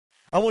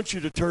I want you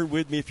to turn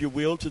with me, if you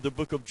will, to the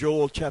book of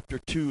Joel, chapter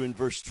 2 and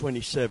verse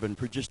 27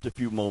 for just a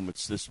few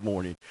moments this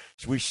morning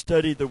as we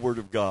study the Word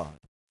of God.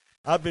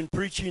 I've been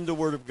preaching the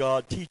Word of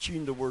God,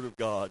 teaching the Word of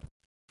God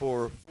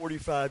for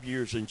 45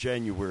 years in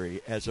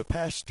January as a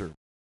pastor.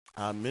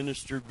 I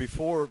ministered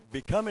before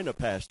becoming a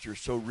pastor,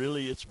 so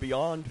really it's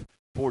beyond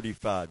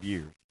 45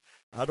 years.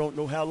 I don't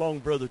know how long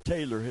Brother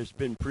Taylor has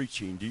been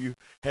preaching.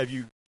 Have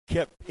you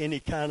kept any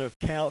kind of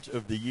count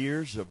of the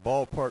years, a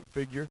ballpark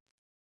figure?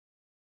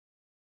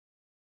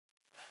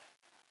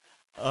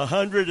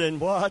 100 and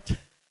what?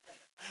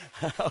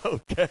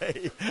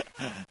 Okay.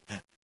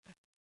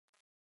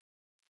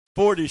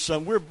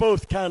 40-some. We're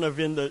both kind of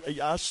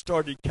I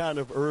started kind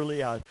of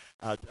early. I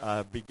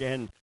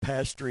began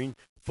pastoring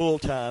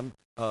full-time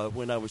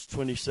when I was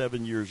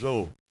 27 years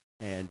old,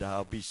 and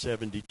I'll be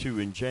 72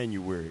 in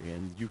January,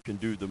 and you can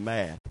do the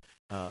math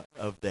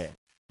of that.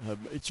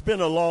 It's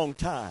been a long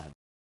time,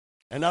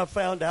 and I've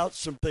found out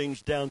some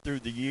things down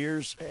through the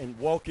years and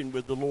walking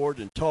with the Lord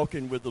and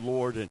talking with the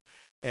Lord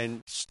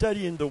and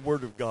studying the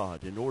Word of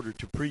God in order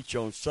to preach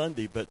on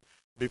Sunday. But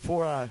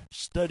before I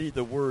study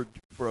the Word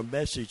for a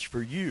message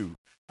for you,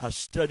 I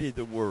study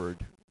the Word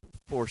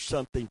for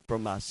something for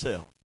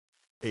myself.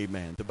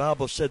 Amen. The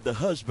Bible said the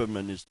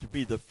husbandman is to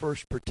be the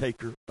first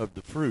partaker of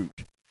the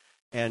fruit.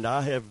 And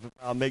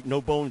I'll make no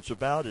bones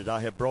about it, I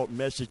have brought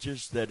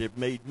messages that have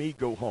made me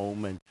go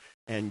home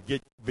and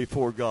get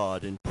before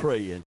God and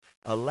pray and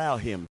allow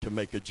Him to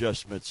make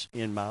adjustments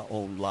in my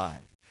own life.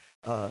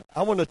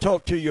 I want to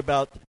talk to you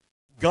about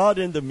God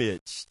in the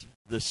midst,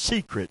 the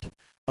secret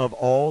of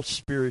all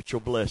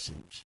spiritual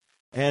blessings.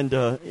 And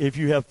if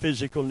you have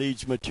physical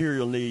needs,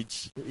 material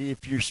needs,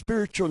 if your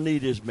spiritual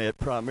need is met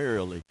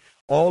primarily,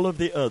 all of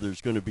the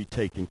others going to be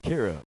taken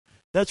care of.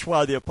 That's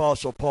why the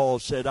Apostle Paul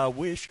said, I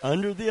wish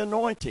under the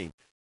anointing,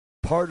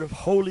 part of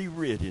Holy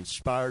Writ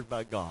inspired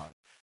by God,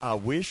 I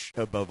wish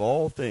above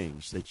all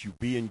things that you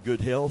be in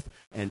good health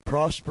and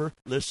prosper,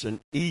 listen,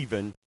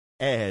 even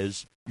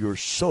as your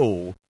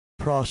soul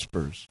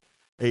prospers.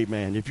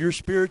 Amen. If your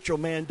spiritual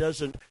man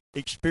doesn't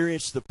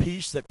experience the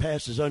peace that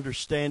passes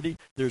understanding,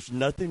 there's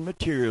nothing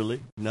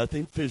materially,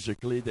 nothing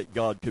physically that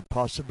God could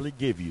possibly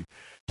give you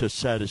to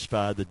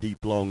satisfy the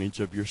deep longings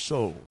of your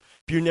soul.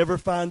 If you never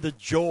find the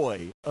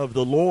joy of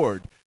the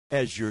Lord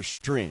as your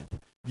strength,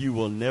 you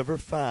will never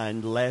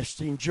find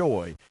lasting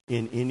joy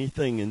in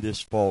anything in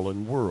this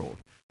fallen world.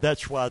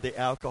 That's why the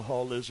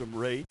alcoholism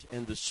rate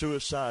and the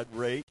suicide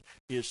rate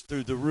is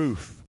through the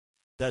roof.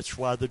 That's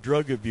why the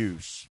drug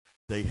abuse.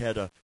 They had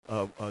a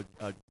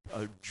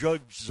drug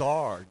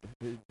czar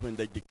when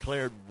they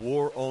declared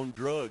war on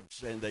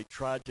drugs, and they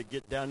tried to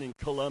get down in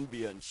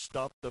Colombia and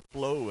stop the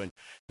flow, and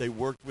they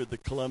worked with the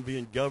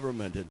Colombian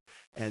government,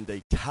 and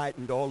they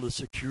tightened all the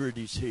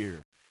securities here.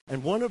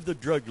 And one of the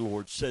drug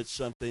lords said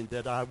something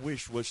that I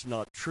wish was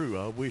not true.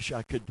 I wish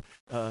I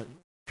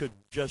could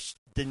just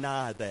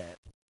deny that,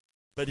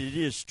 but it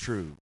is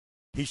true.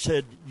 He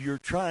said, you're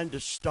trying to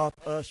stop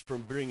us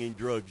from bringing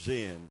drugs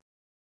in.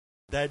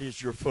 That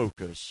is your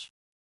focus.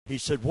 He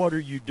said, what are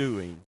you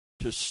doing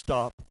to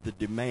stop the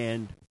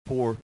demand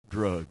for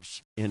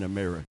drugs in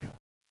America?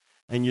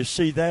 And you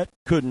see, that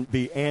couldn't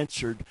be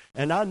answered.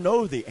 And I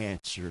know the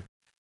answer.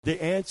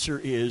 The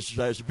answer is,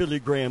 as Billy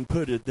Graham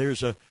put it,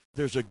 there's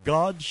a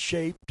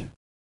God-shaped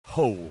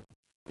hole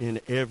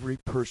in every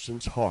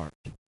person's heart.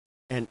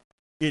 And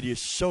it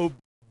is so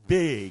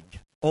big,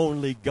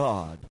 only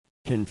God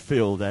can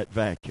fill that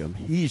vacuum.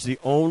 He's the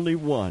only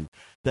one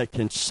that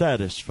can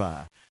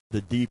satisfy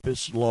the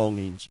deepest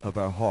longings of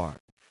our heart.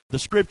 The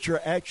Scripture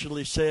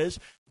actually says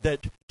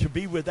that to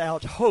be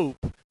without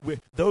hope with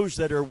those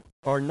that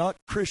are not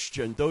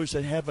Christian, those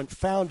that haven't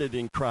found it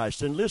in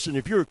Christ. And listen,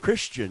 if you're a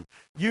Christian,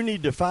 you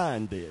need to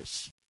find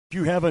this. If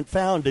you haven't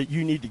found it,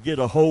 you need to get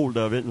a hold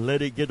of it and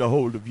let it get a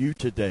hold of you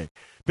today.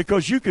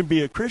 Because you can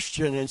be a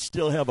Christian and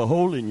still have a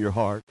hole in your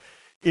heart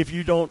if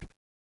you don't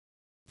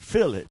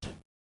fill it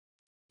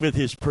with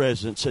His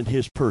presence and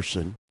His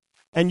person,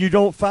 and you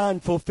don't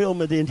find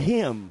fulfillment in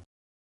Him.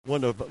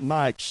 One of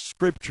Mike's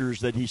scriptures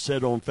that he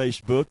said on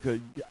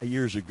Facebook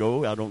years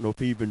ago, I don't know if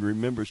he even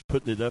remembers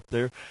putting it up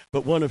there,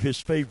 but one of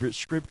his favorite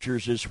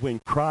scriptures is,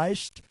 when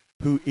Christ,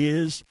 who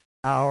is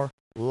our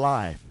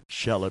life,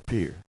 shall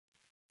appear.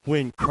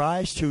 When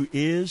Christ, who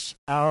is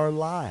our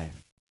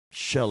life,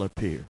 shall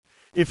appear.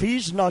 If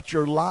He's not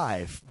your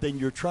life, then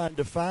you're trying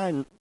to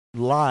find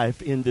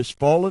life in this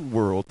fallen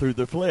world through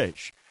the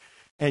flesh.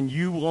 And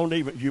you won't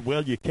even,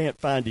 you can't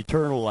find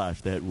eternal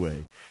life that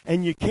way.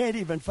 And you can't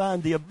even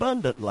find the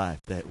abundant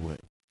life that way.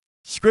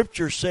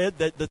 Scripture said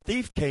that the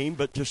thief came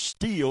but to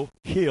steal,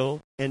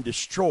 kill, and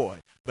destroy.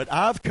 But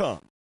I've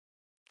come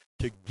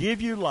to give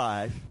you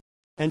life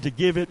and to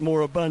give it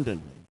more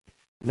abundantly.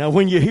 Now,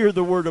 when you hear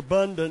the word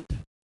abundant,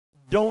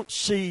 don't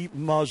see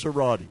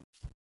Maseratis.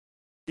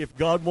 If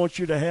God wants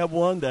you to have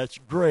one, that's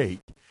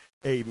great.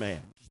 Amen.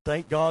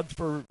 Thank God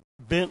for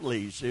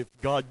Bentleys if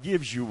God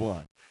gives you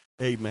one.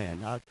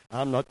 Amen.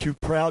 I'm not too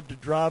proud to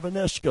drive an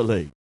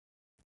Escalade.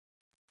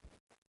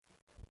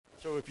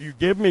 So if you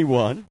give me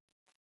one,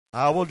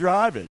 I will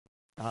drive it.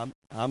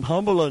 I'm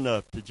humble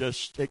enough to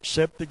just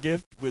accept the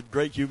gift with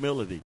great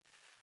humility.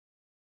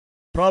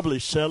 Probably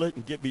sell it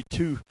and get me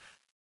 2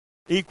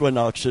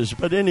 equinoxes,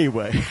 but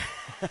anyway,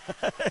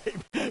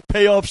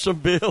 pay off some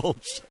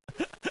bills.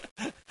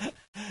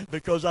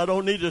 Because I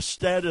don't need a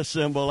status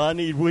symbol. I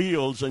need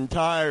wheels and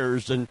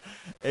tires, and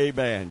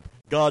amen.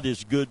 God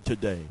is good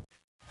today.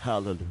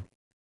 Hallelujah.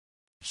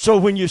 So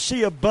when you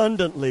see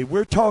abundantly,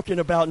 we're talking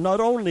about not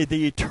only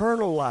the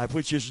eternal life,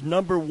 which is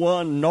number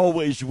one and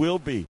always will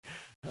be.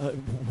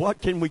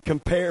 What can we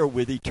compare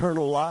with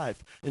eternal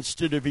life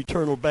instead of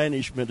eternal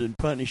banishment and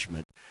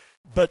punishment?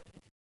 But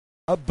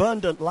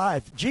abundant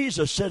life.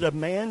 Jesus said a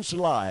man's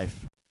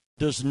life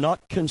does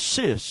not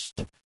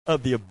consist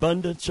of the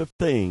abundance of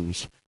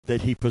things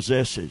that he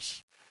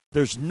possesses.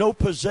 There's no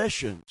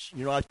possessions.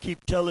 You know, I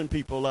keep telling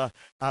people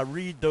I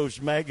read those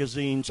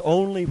magazines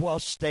only while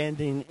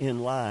standing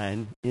in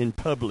line in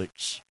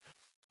Publix.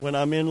 When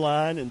I'm in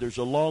line and there's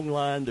a long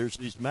line, there's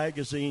these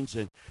magazines,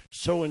 and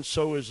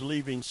so-and-so is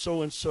leaving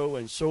so-and-so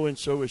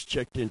is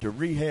checked into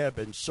rehab,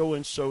 and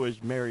so-and-so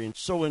is marrying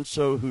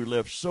so-and-so who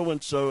left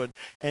so-and-so,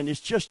 and it's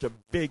just a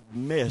big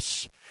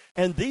mess.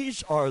 And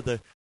these are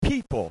the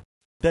people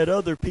that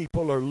other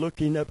people are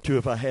looking up to.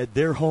 If I had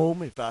their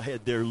home, if I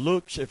had their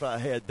looks, if I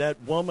had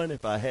that woman,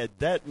 if I had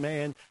that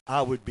man,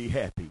 I would be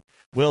happy.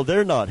 Well,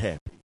 they're not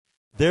happy.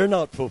 They're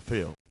not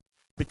fulfilled.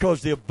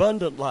 Because the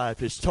abundant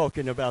life is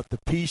talking about the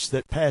peace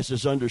that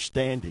passes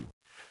understanding.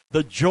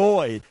 The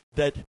joy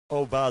that,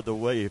 oh, by the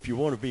way, if you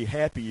want to be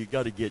happy, you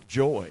got to get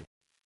joy.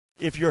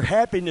 If your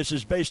happiness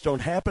is based on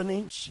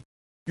happenings,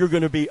 you're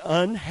going to be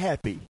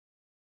unhappy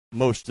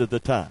most of the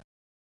time.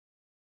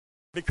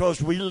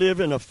 Because we live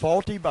in a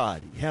faulty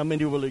body. How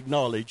many will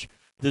acknowledge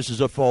this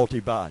is a faulty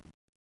body?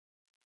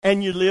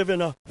 And you live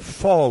in a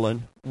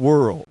fallen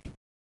world.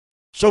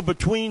 So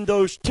between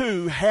those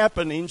two,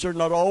 happenings are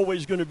not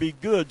always going to be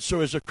good.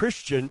 So as a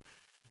Christian,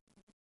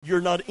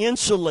 you're not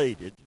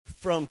insulated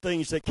from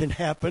things that can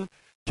happen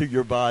to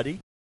your body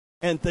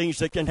and things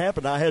that can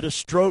happen. I had a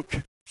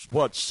stroke,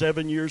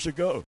 7 years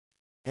ago?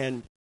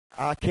 And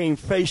I came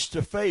face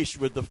to face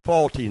with the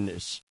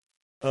faultiness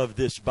of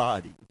this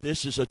body.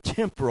 This is a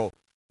temporal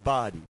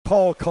body.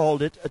 Paul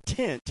called it a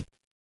tent,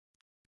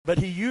 but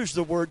he used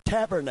the word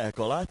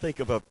tabernacle. I think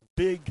of a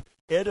big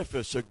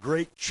edifice, a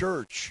great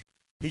church.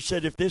 He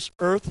said if this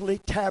earthly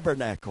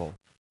tabernacle,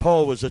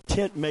 Paul was a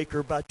tent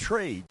maker by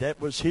trade.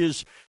 That was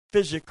his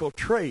physical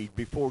trade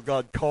before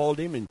God called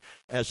him and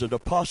as an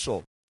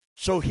apostle.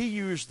 So he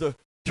used the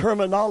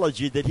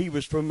terminology that he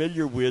was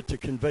familiar with to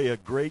convey a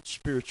great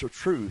spiritual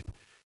truth.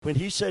 When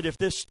he said if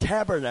this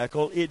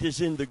tabernacle, it is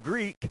in the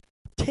Greek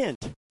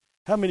tent.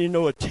 How many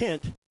know a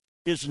tent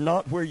is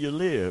not where you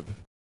live?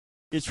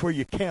 It's where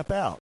you camp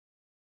out.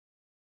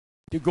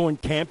 You're going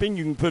camping,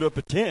 you can put up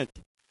a tent,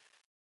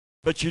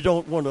 but you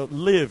don't want to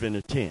live in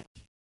a tent.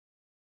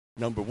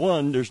 Number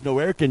one, there's no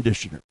air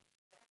conditioner.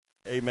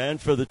 Amen,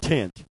 for the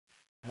tent.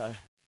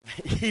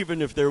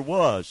 Even if there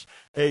was,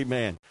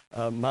 amen.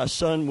 My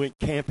son went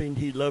camping.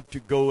 He loved to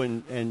go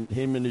and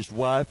him and his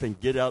wife and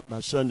get out.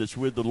 My son that's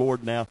with the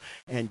Lord now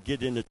and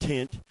get in a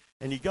tent.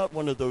 And he got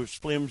one of those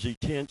flimsy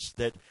tents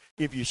that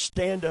if you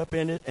stand up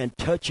in it and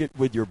touch it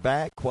with your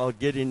back while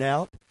getting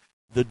out,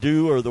 the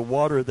dew or the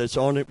water that's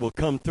on it will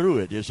come through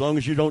it. As long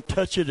as you don't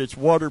touch it, it's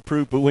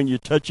waterproof, but when you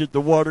touch it,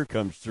 the water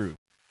comes through.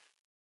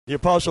 The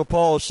Apostle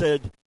Paul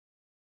said,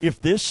 if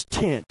this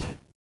tent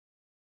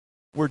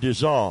were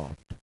dissolved,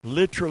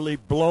 literally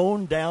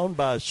blown down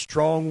by a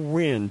strong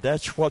wind,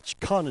 that's what's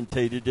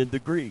connotated in the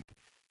Greek.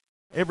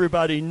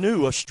 Everybody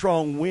knew a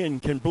strong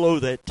wind can blow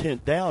that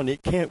tent down.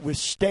 It can't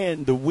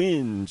withstand the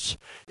winds.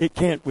 It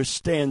can't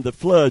withstand the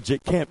floods.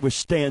 It can't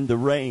withstand the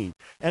rain.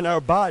 And our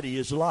body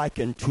is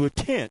likened to a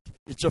tent.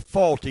 It's a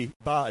faulty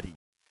body.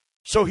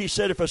 So he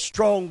said if a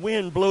strong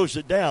wind blows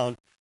it down,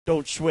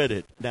 don't sweat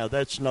it. Now,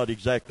 that's not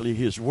exactly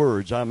his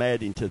words. I'm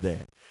adding to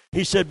that.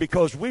 He said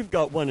because we've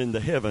got one in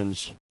the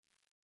heavens,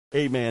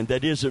 amen,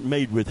 that isn't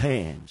made with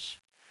hands.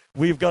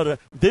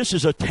 This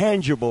is a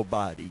tangible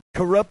body,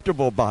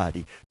 corruptible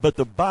body, but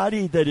the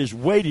body that is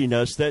waiting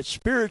us, that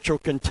spiritual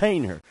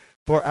container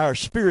for our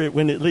spirit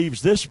when it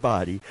leaves this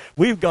body,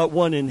 we've got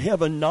one in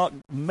heaven not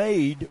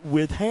made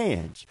with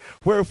hands.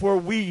 Wherefore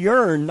we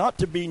yearn not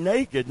to be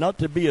naked, not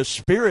to be a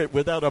spirit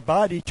without a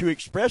body to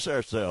express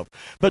ourselves,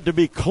 but to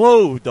be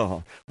clothed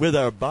on with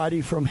our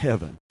body from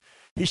heaven.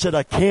 He said,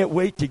 I can't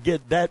wait to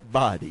get that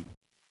body.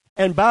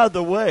 And by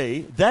the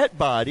way, that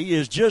body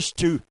is just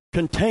to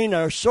contain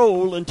our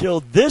soul until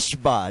this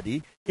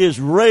body is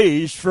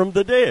raised from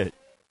the dead.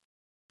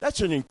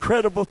 That's an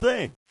incredible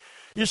thing.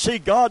 You see,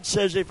 God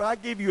says, if I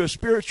give you a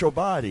spiritual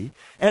body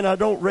and I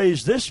don't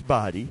raise this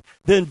body,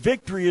 then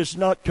victory is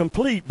not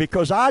complete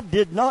because I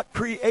did not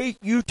create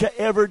you to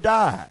ever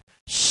die.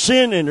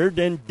 Sin entered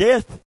and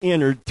death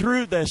entered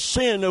through the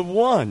sin of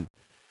one.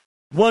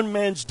 One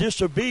man's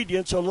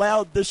disobedience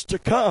allowed this to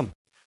come.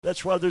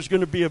 That's why there's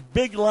going to be a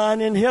big line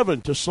in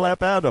heaven to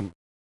slap Adam.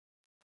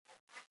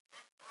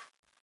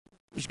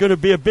 There's going to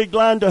be a big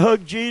line to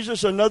hug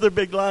Jesus, another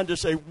big line to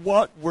say,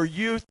 what were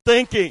you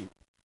thinking?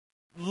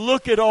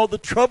 Look at all the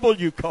trouble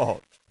you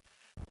caused.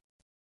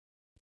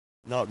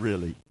 Not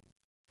really.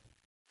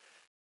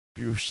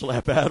 If you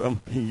slap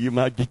Adam, you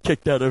might get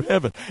kicked out of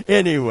heaven.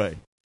 Anyway,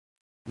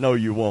 no,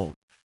 you won't.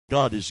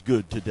 God is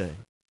good today.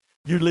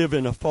 You live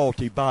in a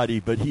faulty body,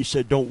 but he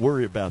said, don't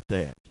worry about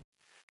that.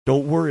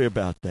 Don't worry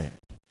about that.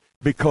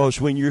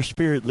 Because when your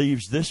spirit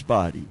leaves this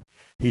body,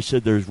 he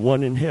said there's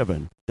one in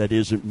heaven that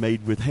isn't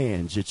made with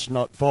hands. It's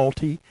not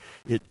faulty.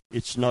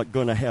 It's not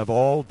going to have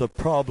all the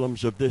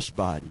problems of this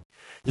body.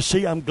 You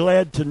see, I'm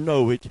glad to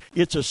know it.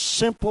 It's a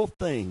simple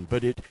thing,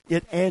 but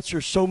it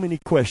answers so many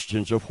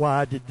questions of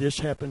why did this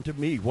happen to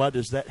me? Why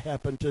does that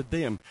happen to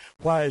them?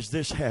 Why is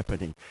this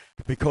happening?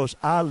 Because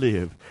I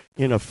live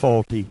in a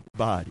faulty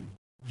body.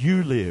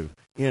 You live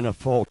in a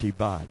faulty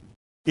body.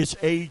 It's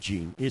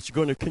aging. It's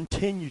going to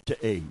continue to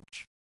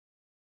age.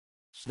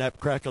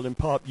 Snap, Crackle, and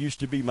Pop used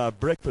to be my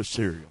breakfast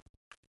cereal.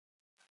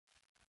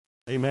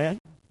 Amen?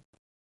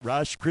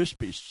 Rice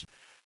Krispies.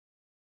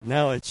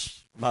 Now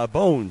it's my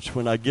bones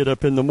when I get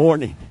up in the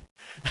morning.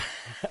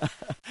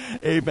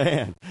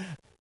 Amen.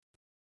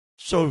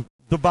 So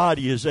the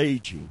body is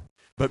aging.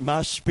 But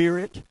my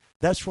spirit,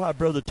 that's why,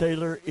 Brother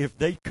Taylor, if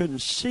they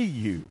couldn't see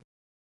you,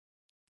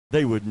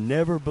 they would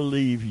never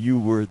believe you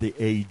were the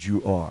age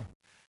you are.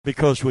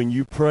 Because when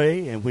you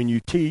pray and when you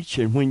teach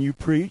and when you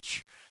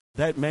preach,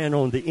 that man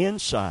on the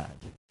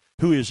inside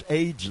who is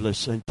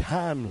ageless and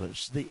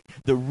timeless,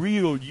 the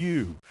real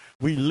you,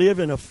 we live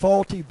in a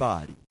faulty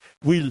body.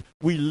 We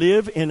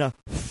live in a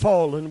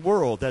fallen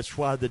world. That's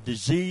why the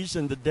disease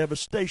and the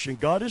devastation.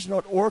 God is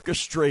not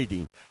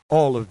orchestrating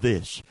all of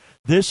this.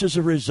 This is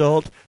a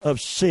result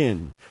of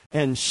sin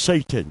and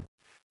Satan.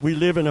 We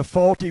live in a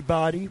faulty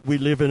body. We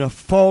live in a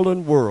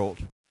fallen world.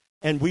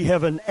 And we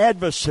have an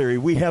adversary.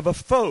 We have a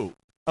foe,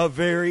 a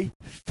very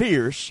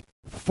fierce,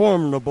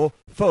 formidable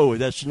foe.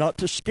 That's not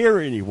to scare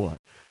anyone.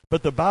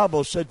 But the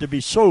Bible said to be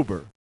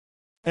sober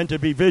and to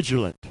be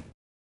vigilant.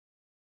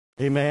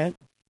 Amen.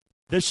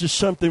 This is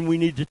something we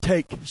need to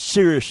take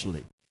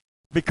seriously,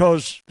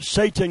 because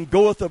Satan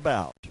goeth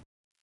about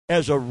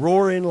as a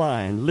roaring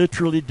lion,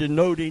 literally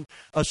denoting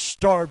a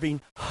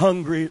starving,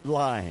 hungry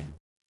lion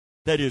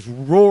that is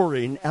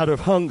roaring out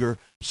of hunger,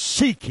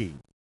 seeking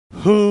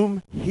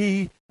whom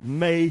he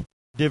may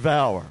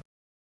devour.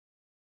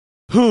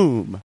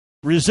 Whom?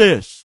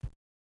 Resist.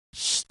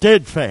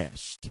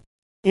 Steadfast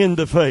in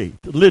the faith.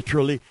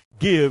 Literally,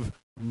 give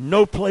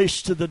no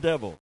place to the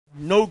devil,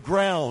 no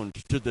ground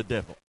to the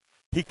devil.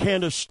 He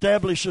can't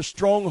establish a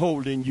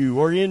stronghold in you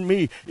or in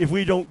me if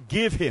we don't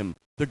give him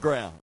the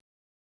ground.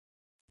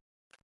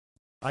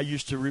 I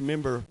used to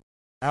remember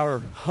our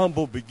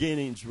humble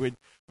beginnings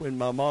when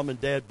my mom and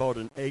dad bought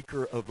an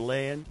acre of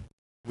land.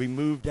 We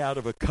moved out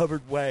of a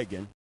covered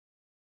wagon.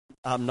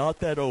 I'm not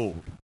that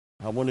old.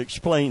 I want to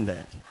explain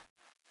that.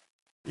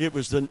 It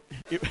was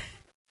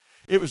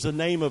the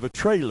name of a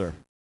trailer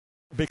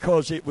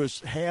because it was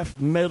half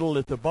metal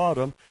at the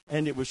bottom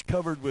and it was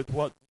covered with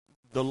what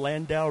the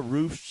Landau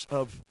roofs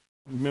of,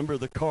 remember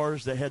the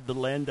cars that had the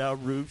Landau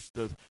roofs,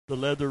 the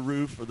leather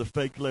roof or the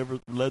fake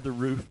leather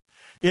roof?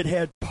 It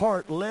had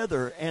part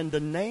leather, and the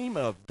name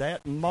of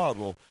that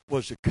model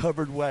was a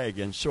covered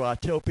wagon. So I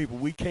tell people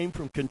we came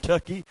from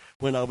Kentucky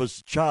when I was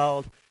a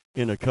child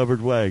in a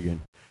covered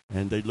wagon.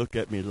 And they look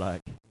at me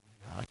like,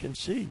 I can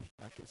see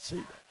that.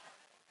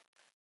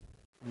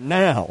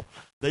 Now,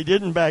 they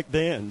didn't back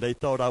then. They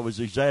thought I was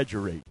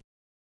exaggerating.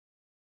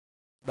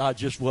 I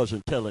just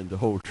wasn't telling the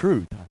whole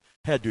truth. I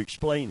had to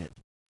explain it.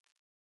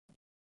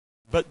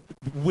 But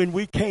when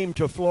we came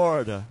to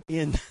Florida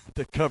in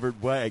the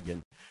covered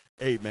wagon,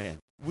 amen,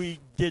 we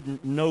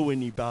didn't know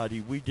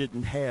anybody. We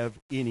didn't have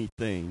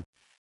anything.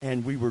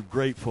 And we were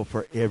grateful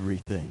for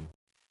everything.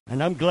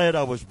 And I'm glad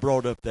I was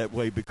brought up that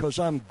way, because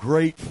I'm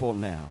grateful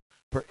now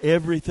for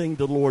everything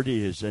the Lord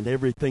is and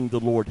everything the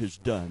Lord has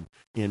done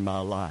in my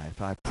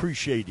life. I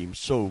appreciate him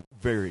so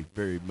very,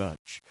 very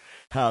much.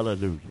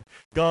 Hallelujah.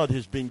 God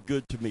has been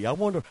good to me. I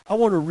want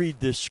to read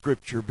this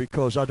scripture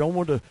because I don't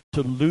want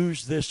to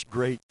lose this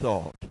great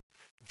thought.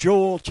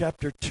 Joel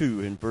chapter 2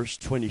 and verse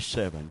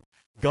 27.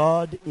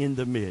 God in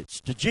the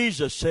midst.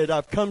 Jesus said,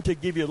 I've come to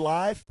give you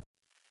life.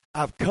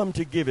 I've come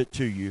to give it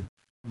to you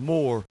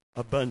more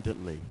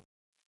abundantly.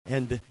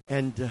 And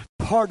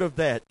part of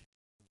that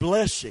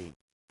blessing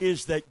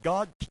is that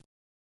God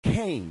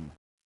came,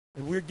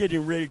 and we're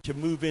getting ready to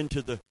move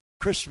into the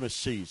Christmas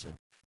season.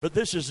 But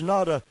this is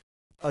not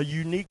a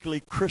uniquely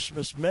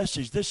Christmas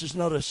message. This is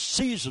not a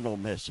seasonal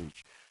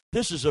message.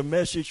 This is a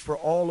message for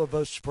all of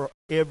us for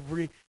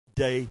every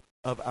day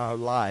of our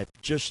life,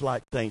 just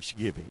like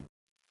Thanksgiving.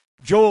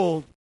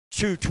 Joel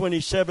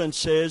 2:27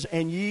 says,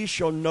 and ye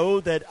shall know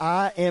that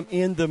I am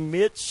in the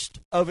midst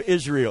of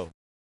Israel,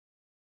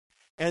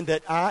 and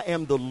that I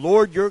am the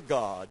Lord your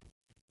God,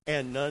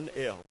 and none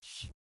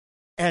else.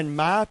 And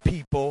my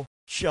people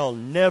shall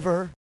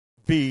never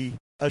be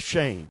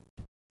ashamed.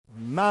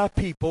 My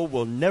people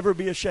will never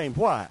be ashamed.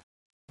 Why?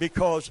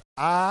 Because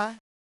I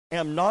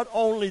am not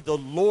only the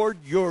Lord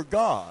your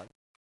God,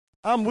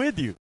 I'm with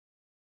you.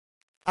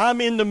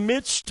 I'm in the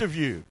midst of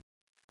you.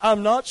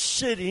 I'm not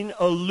sitting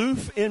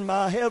aloof in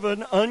my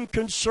heaven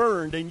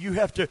unconcerned, and you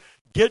have to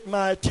get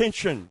my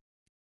attention.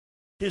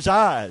 His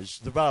eyes,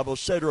 the Bible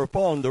said, are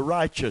upon the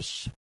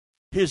righteous.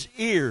 His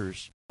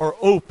ears are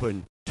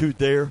open to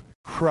their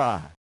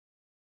cry.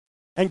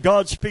 And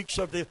God speaks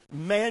of the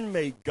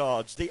man-made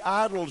gods, the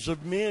idols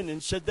of men,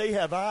 and said they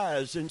have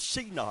eyes and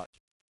see not.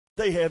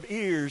 They have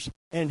ears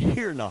and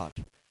hear not.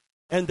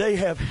 And they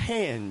have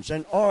hands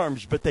and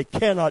arms, but they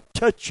cannot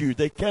touch you.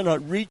 They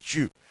cannot reach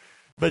you.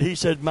 But he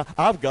said,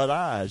 I've got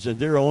eyes, and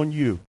they're on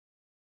you.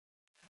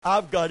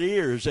 I've got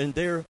ears, and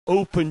they're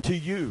open to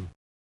you.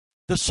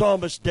 The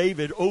psalmist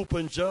David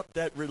opens up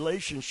that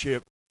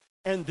relationship,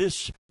 and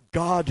this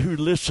God who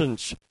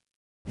listens,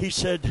 he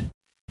said,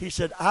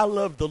 I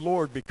love the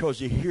Lord because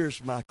he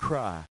hears my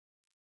cry.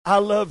 I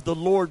love the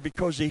Lord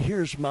because he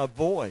hears my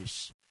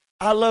voice.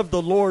 I love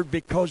the Lord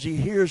because he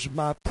hears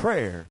my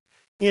prayer,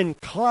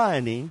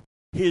 inclining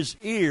his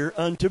ear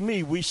unto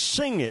me. We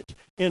sing it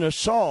in a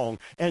song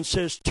and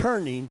says,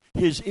 turning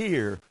his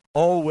ear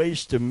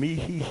always to me,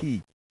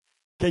 he.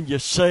 Can you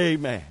say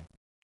amen?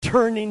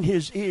 Turning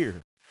his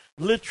ear.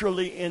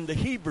 Literally in the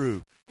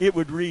Hebrew, it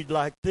would read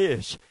like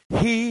this.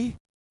 He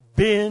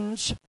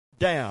bends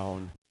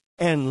down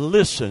and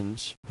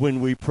listens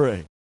when we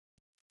pray.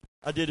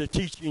 I did a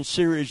teaching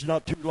series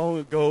not too long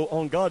ago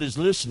on God is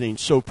listening,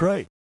 so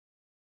pray.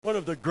 One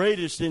of the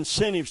greatest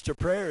incentives to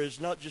prayer is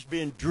not just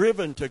being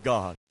driven to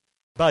God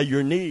by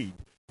your need,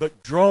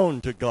 but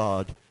drawn to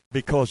God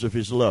because of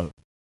his love.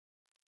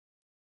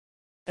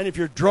 And if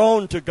you're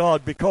drawn to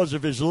God because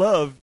of his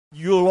love,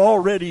 you'll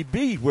already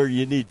be where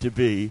you need to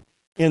be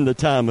in the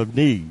time of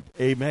need.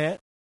 Amen?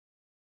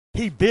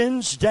 He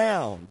bends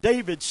down.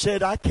 David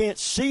said, I can't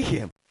see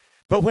him,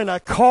 but when I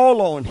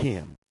call on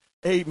him,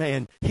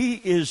 amen, he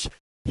is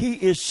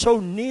so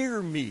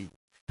near me.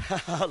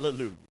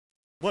 Hallelujah.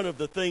 One of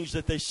the things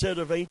that they said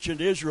of ancient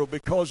Israel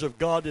because of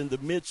God in the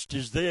midst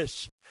is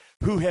this: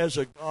 who has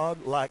a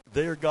God like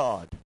their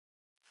God?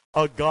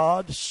 A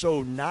God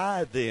so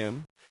nigh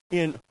them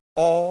in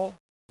all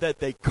that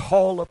they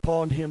call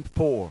upon him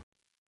for.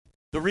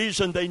 The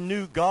reason they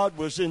knew God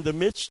was in the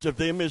midst of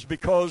them is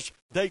because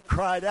they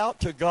cried out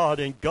to God,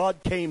 and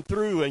God came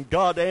through, and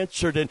God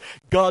answered, and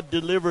God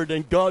delivered,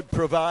 and God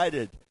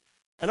provided.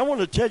 And I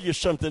want to tell you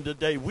something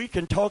today. We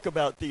can talk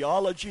about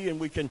theology, and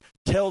we can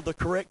tell the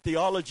correct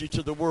theology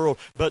to the world,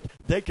 but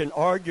they can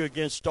argue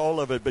against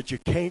all of it, but you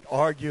can't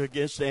argue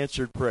against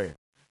answered prayer.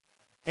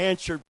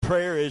 Answered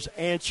prayer is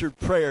answered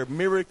prayer.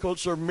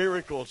 Miracles are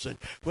miracles. And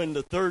when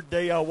the third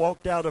day I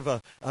walked out of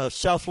a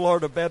South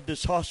Florida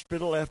Baptist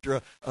hospital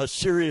after a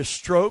serious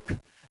stroke,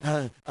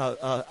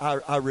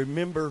 I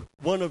remember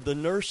one of the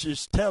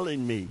nurses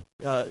telling me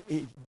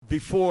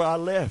before I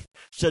left,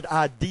 said,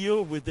 I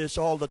deal with this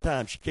all the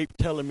time. She kept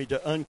telling me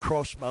to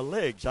uncross my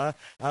legs. I'd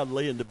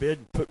lay in the bed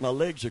and put my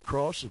legs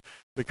across. And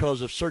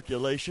because of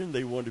circulation,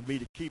 they wanted me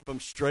to keep them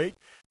straight.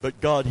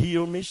 But God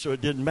healed me, so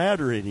it didn't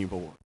matter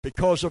anymore.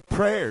 Because of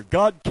prayer,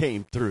 God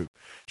came through.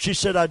 She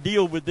said, I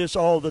deal with this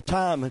all the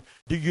time. And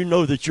do you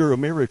know that you're a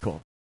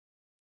miracle?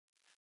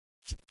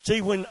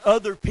 See, when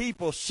other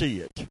people see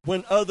it,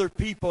 when other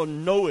people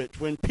know it,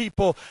 when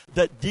people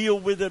that deal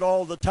with it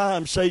all the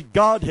time say,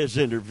 God has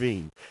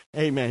intervened.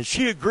 Amen.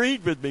 She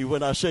agreed with me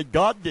when I said,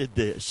 God did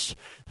this.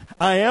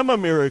 I am a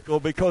miracle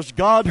because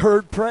God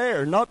heard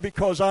prayer, not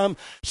because I'm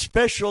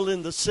special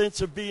in the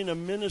sense of being a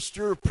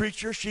minister or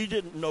preacher. She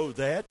didn't know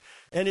that.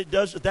 And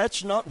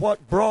that's not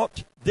what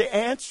brought the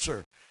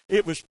answer.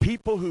 It was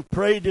people who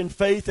prayed in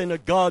faith and a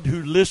God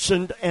who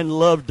listened and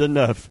loved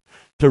enough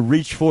to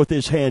reach forth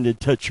his hand and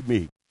touch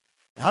me.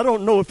 I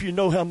don't know if you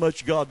know how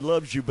much God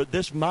loves you, but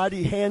this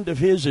mighty hand of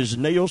his is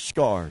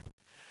nail-scarred.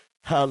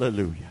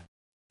 Hallelujah.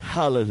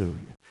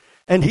 Hallelujah.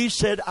 And he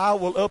said, I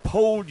will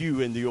uphold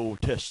you in the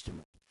Old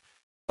Testament.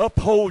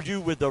 Uphold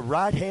you with the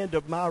right hand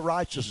of my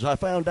righteousness. I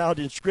found out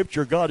in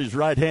Scripture God is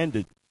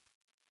right-handed.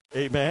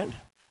 Amen.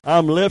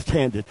 I'm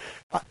left-handed.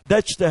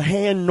 That's the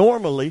hand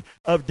normally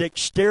of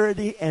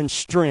dexterity and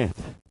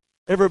strength.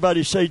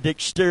 Everybody say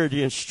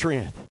dexterity and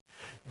strength.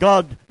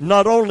 God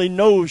not only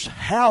knows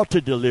how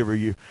to deliver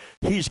you,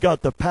 he's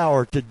got the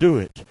power to do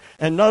it.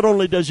 And not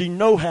only does he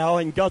know how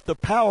and got the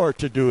power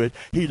to do it,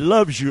 he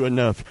loves you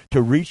enough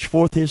to reach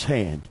forth his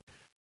hand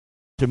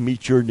to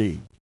meet your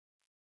need.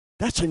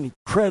 That's an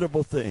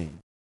incredible thing.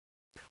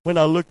 When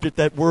I looked at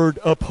that word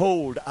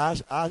uphold,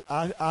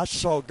 I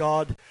saw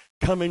God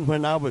coming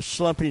when I was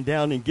slumping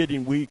down and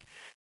getting weak,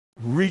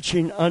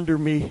 reaching under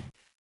me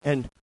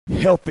and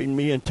helping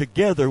me, and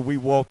together we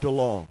walked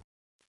along.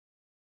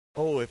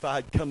 Oh, if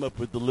I'd come up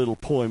with the little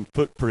poem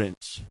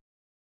Footprints.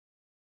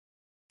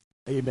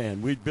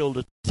 Amen. We'd build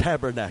a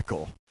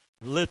tabernacle,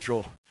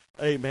 literal.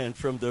 Amen.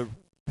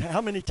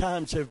 How many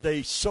times have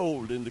they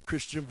sold in the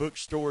Christian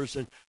bookstores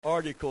and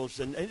articles?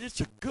 And it's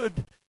a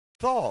good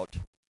thought,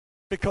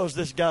 because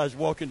this guy's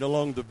walking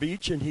along the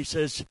beach and he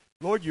says,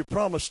 Lord, you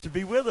promised to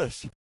be with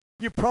us.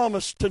 You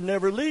promised to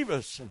never leave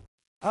us. And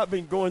I've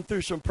been going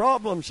through some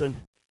problems and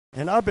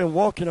I've been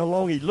walking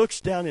along. He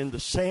looks down in the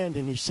sand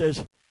and he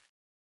says,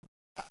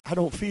 I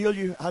don't feel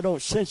you. I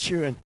don't sense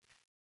you. And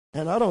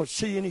and I don't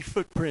see any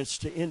footprints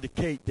to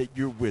indicate that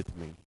you're with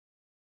me.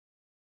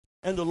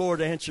 And the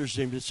Lord answers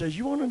him and says,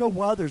 you want to know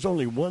why there's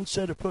only one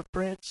set of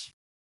footprints?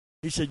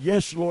 He said,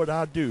 yes, Lord,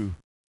 I do.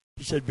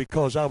 He said,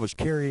 because I was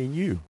carrying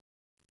you.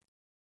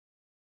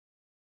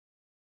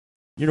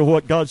 You know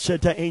what God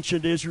said to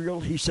ancient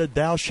Israel? He said,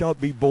 thou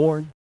shalt be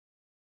born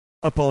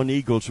upon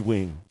eagle's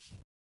wings.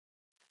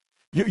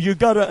 You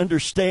got to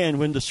understand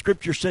when the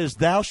scripture says,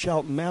 thou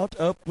shalt mount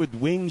up with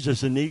wings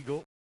as an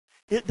eagle,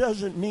 it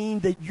doesn't mean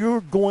that you're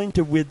going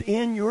to,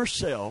 within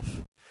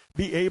yourself,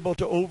 be able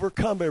to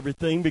overcome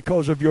everything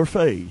because of your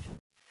faith.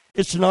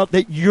 It's not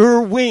that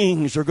your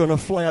wings are going to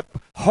flap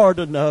hard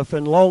enough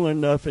and long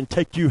enough and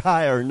take you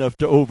higher enough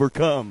to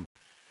overcome.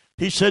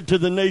 He said to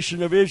the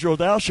nation of Israel,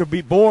 thou shalt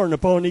be born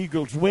upon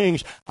eagle's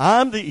wings.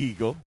 I'm the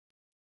eagle.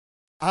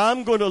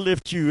 I'm going to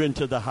lift you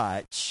into the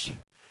heights.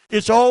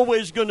 It's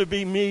always going to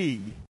be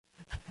me.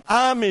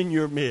 I'm in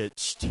your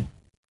midst.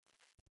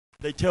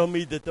 They tell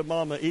me that the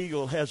mama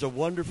eagle has a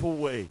wonderful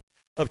way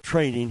of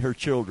training her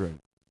children.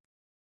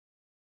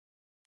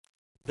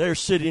 They're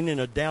sitting in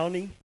a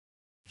downy,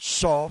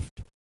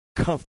 soft,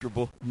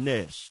 comfortable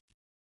nest.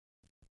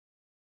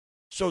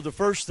 So the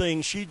first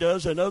thing she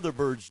does, and other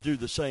birds do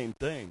the same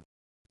thing,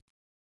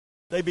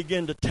 they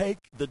begin to take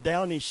the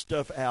downy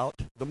stuff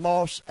out, the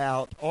moss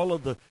out, all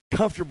of the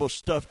comfortable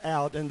stuff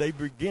out, and they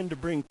begin to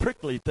bring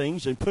prickly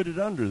things and put it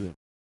under them.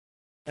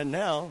 And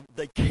now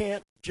they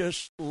can't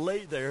just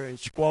lay there and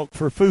squawk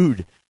for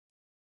food.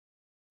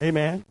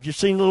 Amen. You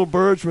seen little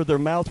birds with their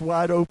mouth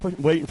wide open,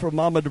 waiting for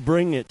mama to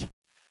bring it?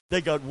 They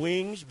got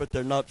wings, but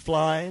they're not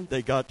flying.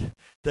 They got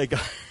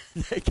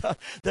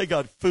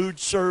food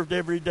served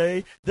every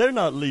day. They're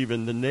not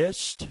leaving the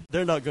nest.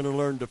 They're not going to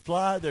learn to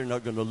fly. They're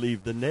not going to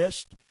leave the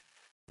nest.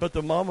 But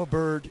the mama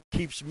bird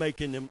keeps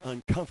making them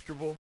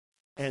uncomfortable,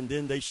 and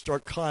then they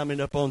start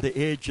climbing up on the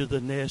edge of the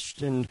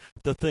nest, and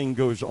the thing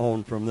goes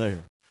on from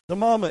there. The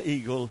mama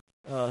eagle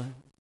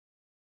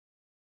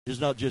is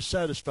not just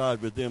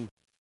satisfied with them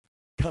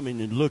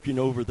coming and looking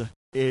over the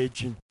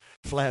edge and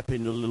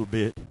flapping a little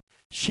bit.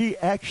 She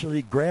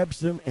actually grabs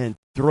them and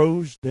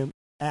throws them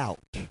out.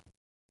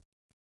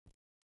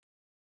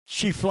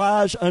 She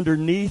flies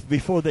underneath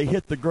before they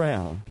hit the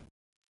ground,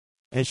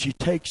 and she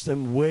takes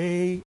them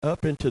way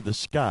up into the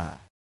sky.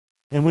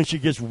 And when she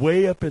gets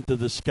way up into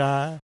the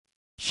sky,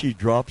 she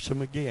drops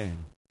them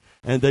again,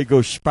 and they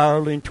go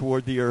spiraling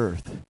toward the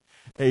earth.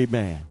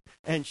 Amen.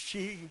 And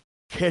she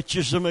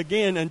catches them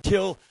again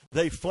until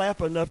they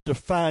flap enough to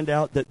find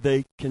out that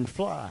they can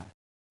fly.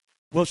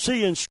 Well,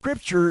 see, in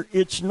Scripture,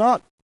 it's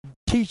not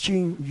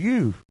teaching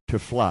you to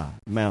fly,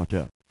 mount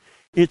up.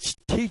 It's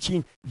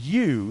teaching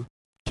you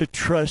to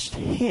trust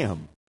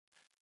Him.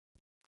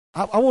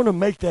 I want to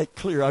make that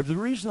clear. The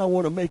reason I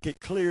want to make it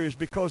clear is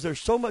because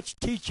there's so much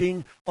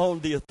teaching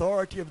on the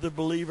authority of the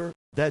believer.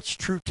 That's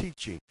true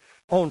teaching.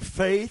 On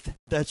faith,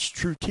 that's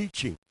true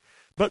teaching.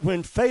 But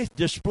when faith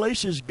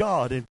displaces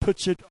God and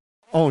puts it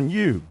on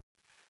you,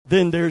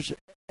 then there's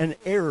an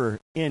error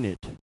in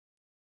it.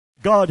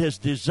 God has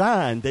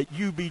designed that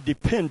you be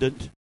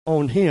dependent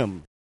on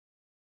Him.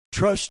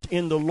 Trust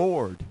in the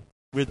Lord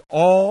with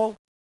all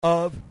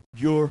of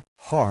your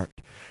heart,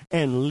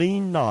 and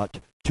lean not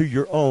to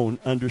your own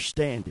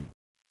understanding.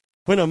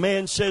 When a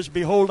man says,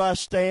 behold, I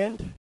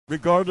stand,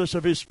 regardless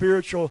of his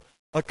spiritual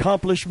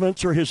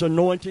accomplishments or his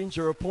anointings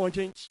or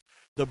appointings,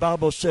 the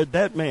Bible said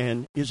that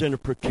man is in a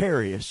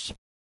precarious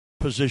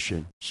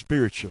position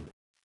spiritually.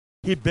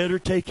 He better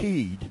take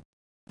heed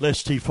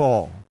lest he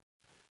fall.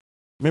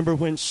 Remember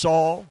when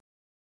Saul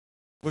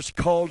was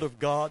called of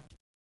God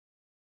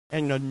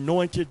and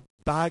anointed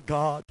by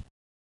God,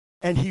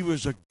 and he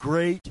was a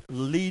great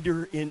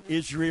leader in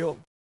Israel?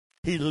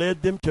 He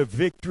led them to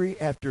victory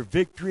after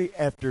victory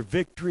after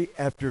victory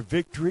after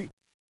victory.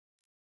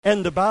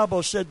 And the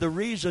Bible said the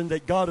reason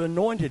that God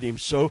anointed him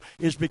so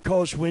is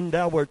because when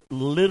thou wert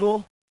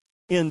little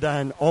in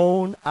thine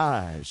own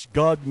eyes,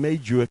 God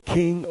made you a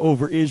king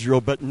over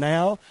Israel. But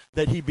now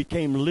that he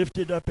became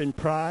lifted up in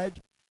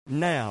pride,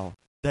 now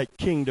that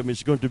kingdom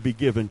is going to be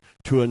given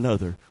to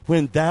another.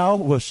 When thou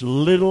wast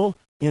little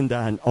in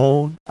thine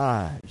own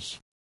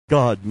eyes,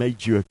 God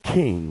made you a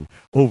king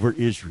over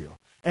Israel.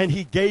 And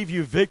He gave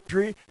you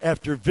victory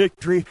after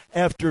victory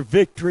after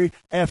victory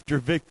after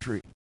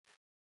victory.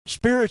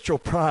 Spiritual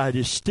pride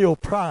is still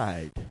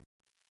pride.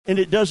 And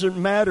it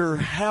doesn't matter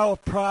how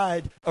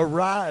pride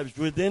arrives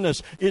within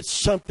us. It's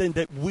something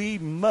that we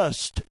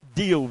must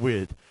deal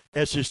with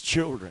as His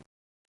children.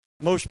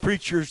 Most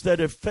preachers that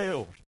have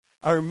failed.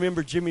 I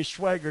remember Jimmy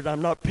Swaggart.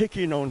 I'm not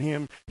picking on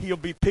him. He'll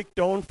be picked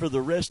on for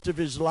the rest of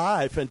his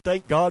life. And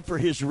thank God for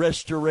his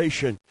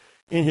restoration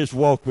in his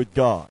walk with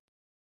God.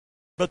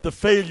 But the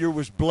failure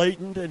was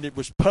blatant, and it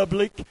was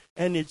public,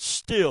 and it's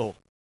still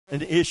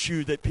an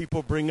issue that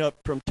people bring up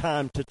from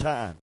time to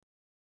time.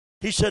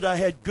 He said, I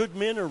had good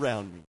men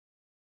around me,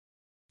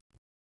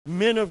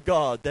 men of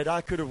God that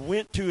I could have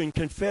went to and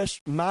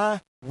confessed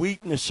my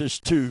weaknesses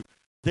to,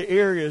 the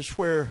areas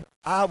where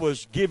I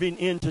was giving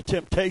in to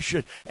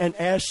temptation, and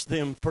asked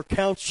them for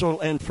counsel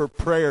and for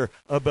prayer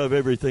above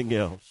everything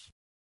else.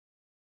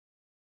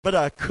 But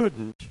I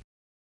couldn't,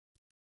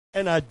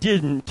 and I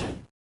didn't,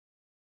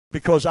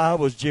 because I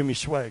was Jimmy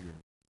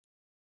Swaggart.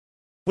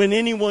 When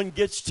anyone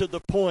gets to the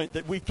point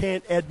that we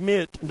can't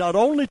admit, not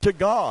only to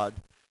God,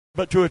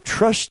 but to a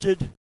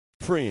trusted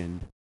friend,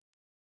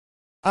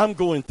 I'm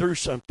going through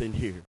something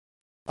here.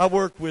 I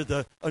work with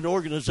an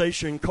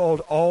organization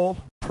called All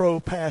Pro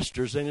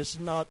Pastors, and it's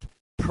not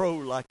pro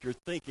like you're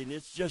thinking.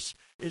 It's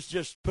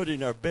just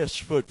putting our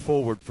best foot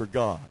forward for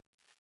God,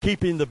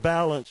 keeping the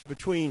balance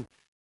between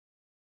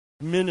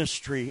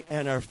ministry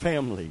and our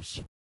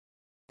families.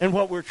 And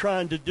what we're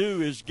trying to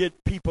do is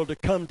get people to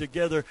come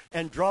together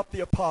and drop the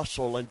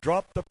apostle and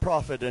drop the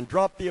prophet and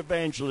drop the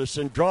evangelist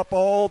and drop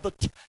all the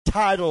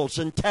titles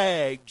and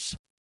tags.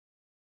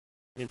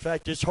 In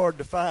fact, it's hard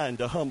to find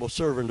a humble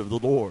servant of the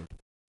Lord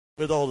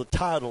with all the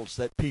titles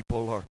that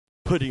people are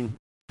putting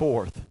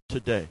forth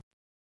today.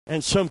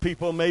 And some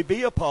people may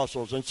be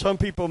apostles and some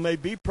people may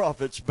be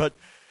prophets, but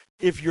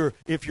if you're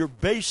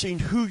basing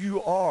who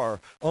you are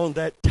on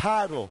that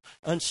title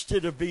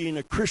instead of being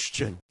a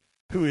Christian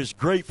who is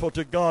grateful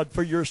to God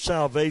for your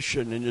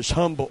salvation and is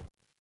humble,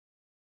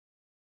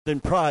 then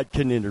pride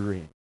can enter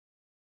in.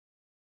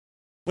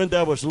 When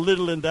there was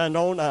little in thine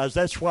own eyes,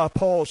 that's why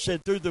Paul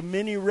said, through the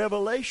many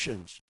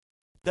revelations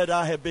that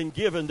I have been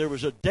given, there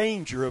was a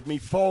danger of me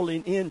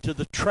falling into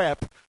the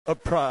trap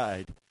of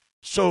pride.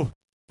 So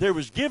there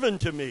was given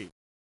to me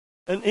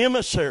an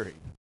emissary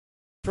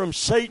from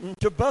Satan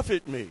to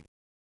buffet me.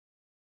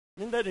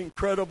 Isn't that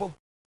incredible?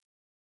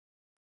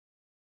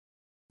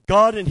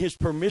 God in his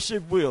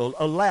permissive will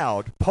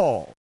allowed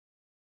Paul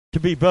to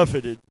be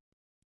buffeted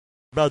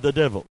by the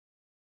devil.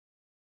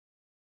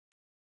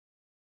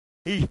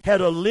 He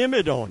had a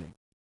limit on him.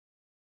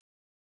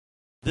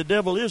 The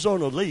devil is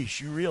on a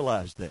leash. You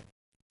realize that.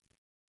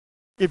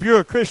 If you're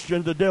a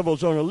Christian, the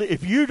devil's on a leash.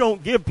 If you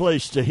don't give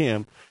place to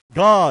him,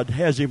 God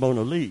has him on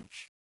a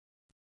leash.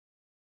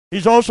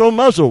 He's also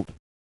muzzled.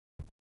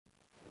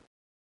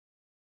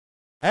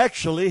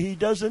 Actually, he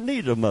doesn't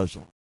need a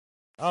muzzle.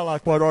 I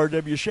like what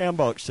R.W.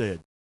 Shambach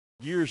said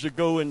years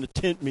ago in the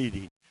tent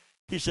meeting.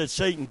 He said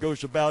Satan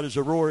goes about as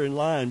a roaring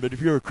lion, but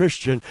if you're a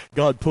Christian,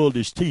 God pulled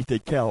his teeth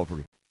at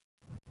Calvary.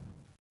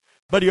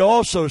 But he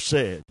also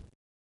said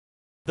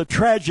the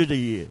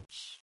tragedy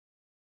is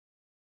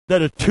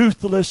that a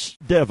toothless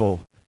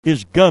devil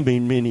is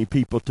gumming many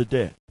people to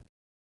death.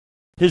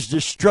 His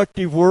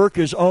destructive work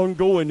is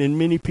ongoing in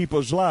many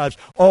people's lives,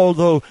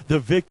 although the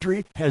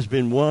victory has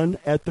been won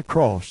at the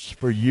cross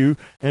for you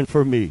and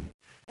for me.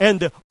 And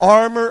the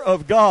armor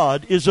of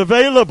God is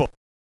available.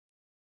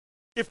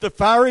 If the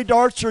fiery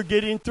darts are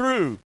getting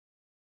through,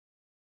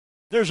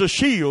 there's a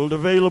shield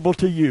available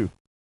to you.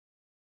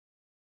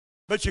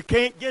 But you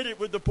can't get it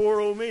with the poor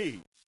old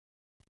me.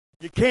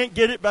 You can't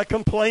get it by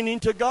complaining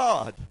to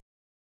God.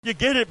 You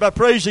get it by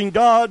praising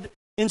God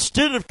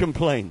instead of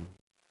complaining.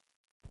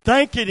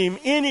 Thanking him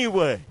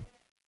anyway.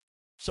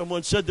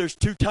 Someone said there's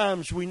 2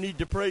 times we need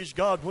to praise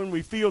God: when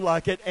we feel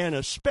like it and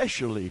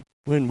especially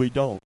when we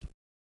don't.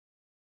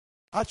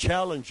 I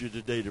challenge you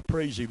today to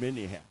praise him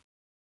anyhow.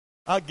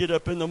 I get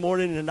up in the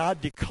morning and I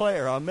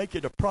declare, I make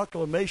it a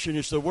proclamation.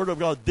 It's the word of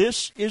God.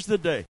 This is the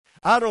day.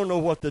 I don't know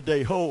what the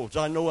day holds.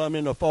 I know I'm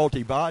in a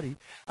faulty body.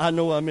 I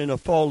know I'm in a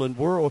fallen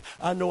world.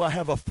 I know I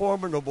have a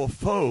formidable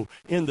foe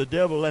in the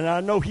devil, and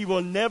I know he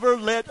will never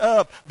let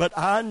up. But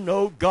I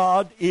know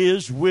God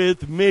is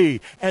with me,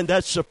 and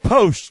that's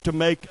supposed to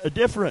make a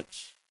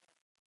difference.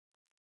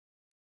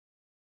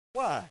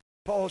 Why?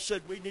 Paul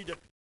said we need to,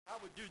 I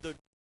would do the,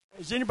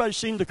 has anybody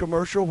seen the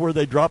commercial where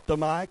they drop the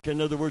mic? In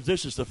other words,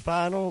 this is the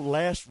final,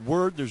 last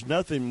word. There's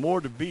nothing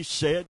more to be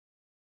said.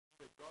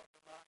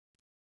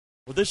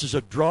 Well, this is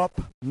a drop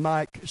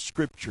mic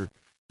scripture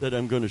that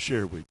I'm going to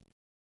share with you.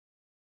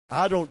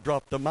 I don't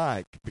drop the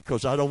mic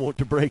because I don't want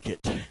to break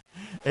it.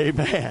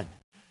 Amen.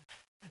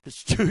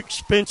 It's too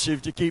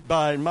expensive to keep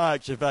buying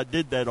mics if I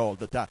did that all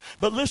the time.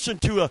 But listen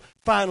to a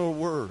final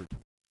word.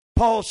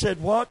 Paul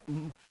said, what?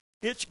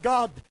 It's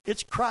God,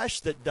 it's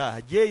Christ that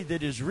died, yea,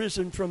 that is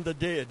risen from the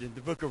dead in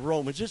the book of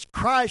Romans. It's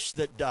Christ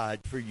that died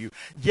for you,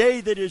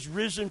 yea, that is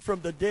risen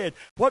from the dead.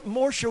 What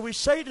more shall we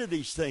say to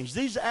these things,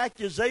 these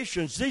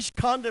accusations, these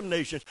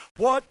condemnations?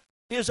 What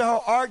is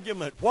our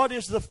argument? What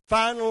is the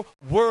final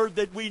word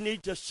that we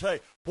need to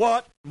say?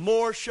 What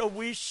more shall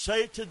we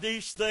say to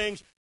these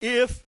things?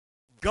 If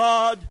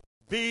God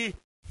be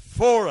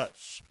for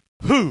us,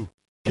 who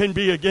can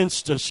be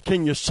against us?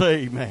 Can you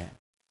say amen?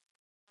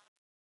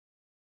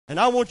 And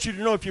I want you to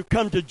know, if you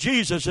come to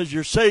Jesus as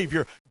your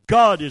Savior,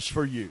 God is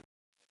for you.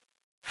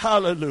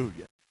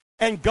 Hallelujah.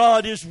 And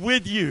God is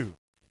with you.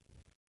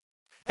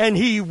 And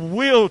He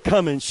will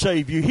come and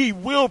save you. He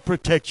will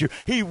protect you.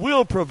 He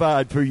will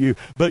provide for you.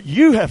 But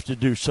you have to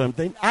do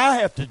something. I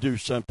have to do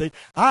something.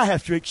 I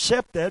have to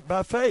accept that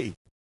by faith.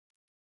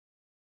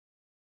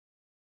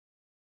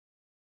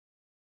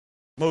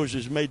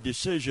 Moses made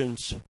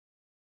decisions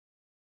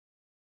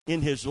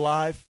in his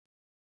life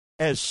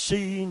as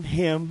seeing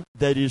Him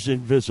that is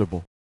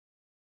invisible.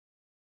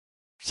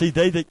 See,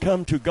 they that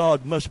come to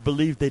God must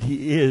believe that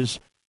He is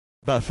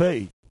by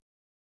faith.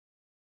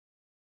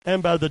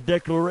 and by the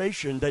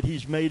declaration that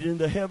he's made in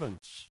the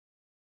heavens,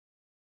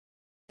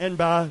 and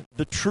by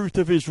the truth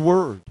of his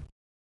word.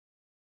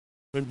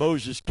 When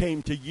Moses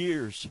came to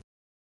years,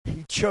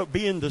 he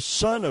being the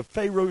son of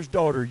Pharaoh's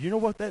daughter, you know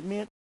what that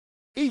meant?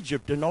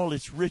 Egypt and all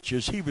its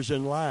riches, he was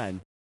in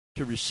line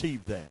to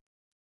receive that.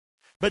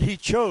 But he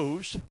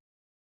chose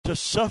to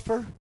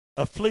suffer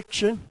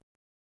affliction,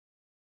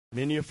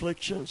 many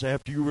afflictions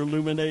after you were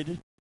illuminated,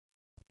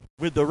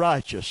 with the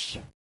righteous,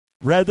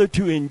 rather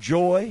to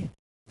enjoy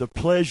the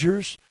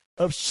pleasures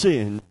of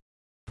sin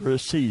for a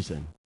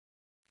season.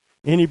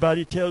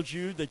 Anybody tells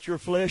you that your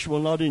flesh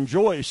will not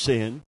enjoy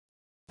sin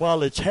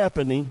while it's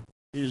happening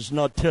is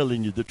not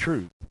telling you the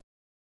truth.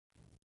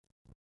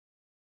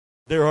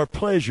 There are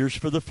pleasures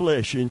for the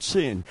flesh in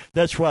sin.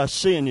 That's why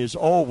sin is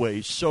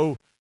always so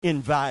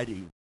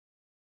inviting.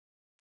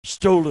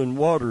 Stolen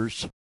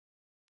waters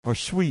are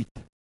sweet,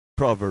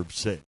 Proverbs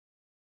say.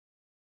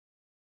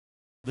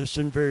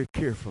 Listen very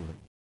carefully.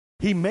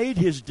 He made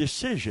his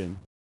decision,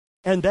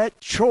 and that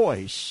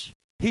choice,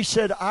 he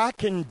said, I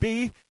can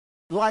be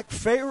like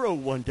Pharaoh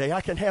one day.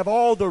 I can have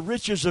all the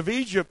riches of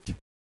Egypt,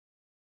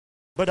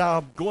 but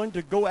I'm going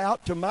to go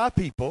out to my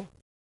people.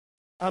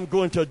 I'm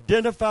going to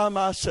identify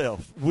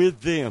myself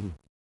with them.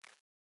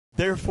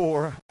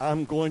 Therefore,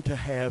 I'm going to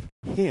have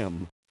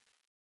him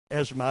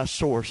as my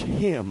source,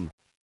 him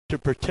to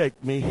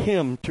protect me,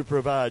 him to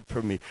provide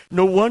for me.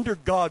 No wonder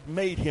God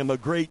made him a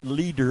great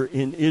leader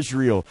in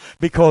Israel,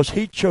 because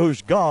he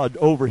chose God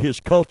over his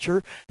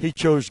culture. He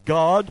chose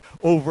God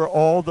over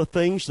all the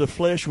things the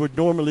flesh would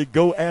normally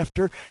go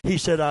after. He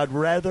said, I'd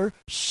rather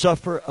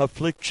suffer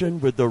affliction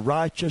with the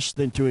righteous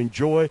than to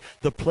enjoy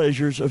the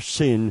pleasures of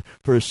sin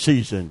for a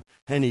season.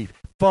 And he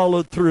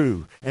followed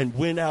through and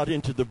went out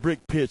into the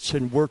brick pits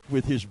and worked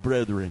with his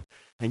brethren.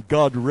 And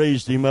God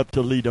raised him up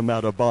to lead them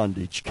out of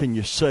bondage. Can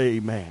you say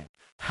amen?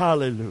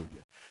 Hallelujah.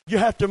 You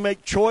have to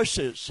make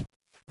choices.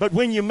 But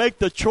when you make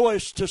the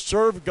choice to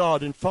serve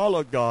God and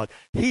follow God,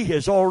 he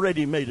has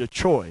already made a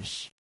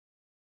choice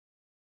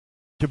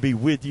to be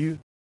with you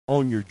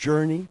on your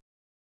journey,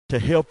 to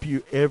help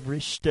you every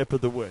step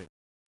of the way.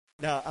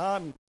 Now,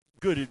 I'm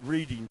good at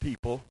reading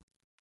people.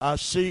 I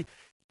see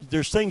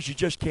there's things you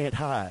just can't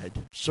hide.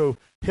 So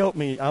help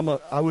me.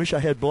 I wish I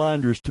had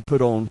blinders to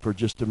put on for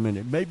just a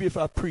minute. Maybe if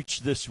I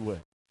preach this way.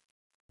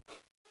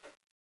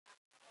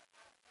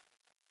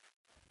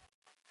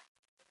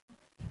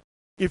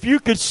 If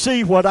you could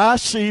see what I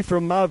see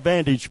from my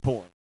vantage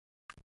point,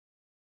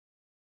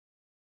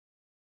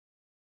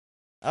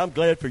 I'm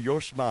glad for your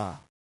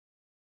smile.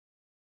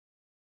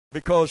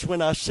 Because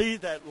when I see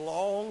that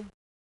long,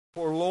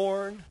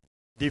 forlorn,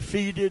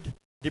 defeated,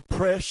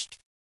 depressed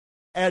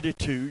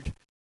attitude,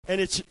 and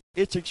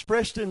it's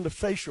expressed in the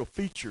facial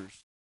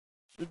features.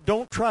 So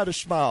don't try to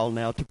smile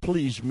now to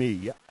please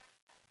me.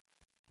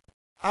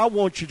 I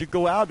want you to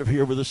go out of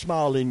here with a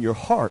smile in your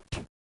heart.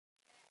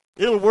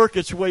 It'll work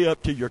its way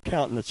up to your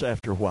countenance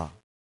after a while.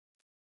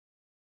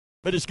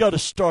 But it's got to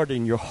start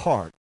in your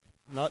heart,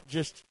 not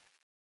just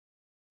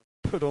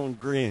put on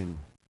grin.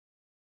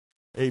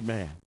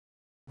 Amen.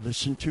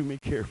 Listen to me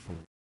carefully.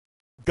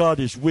 God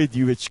is with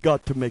you. It's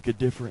got to make a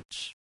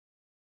difference.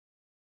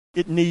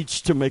 It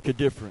needs to make a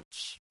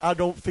difference. I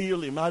don't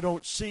feel him. I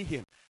don't see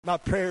him. My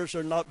prayers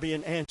are not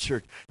being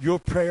answered. Your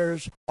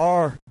prayers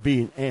are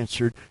being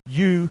answered.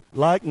 You,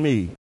 like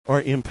me,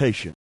 are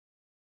impatient.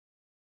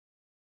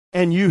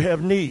 And you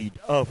have need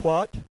of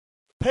what?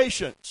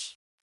 Patience.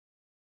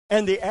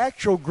 And the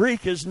actual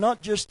Greek is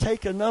not just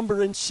take a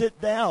number and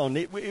sit down.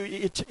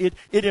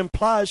 It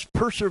implies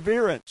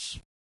perseverance.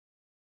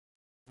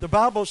 The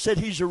Bible said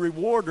he's a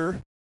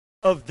rewarder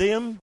of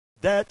them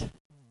that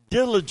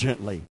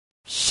diligently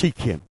seek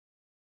him.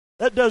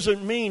 That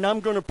doesn't mean I'm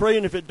going to pray,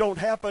 and if it don't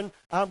happen,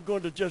 I'm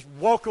going to just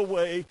walk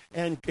away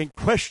and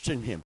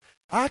question him.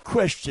 I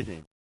question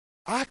him.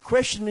 I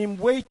question him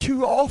way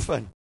too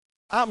often.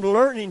 I'm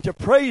learning to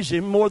praise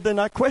him more than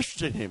I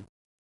question him.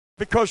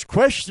 Because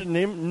questioning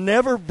him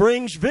never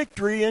brings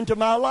victory into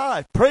my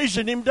life.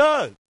 Praising him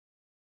does.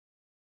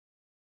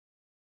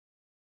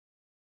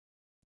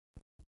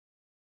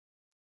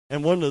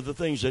 And one of the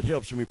things that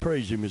helps me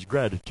praise him is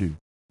gratitude.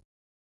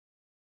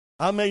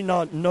 I may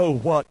not know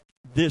what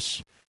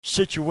this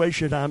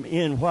situation I'm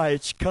in, why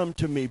it's come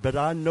to me, but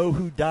I know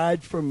who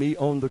died for me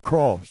on the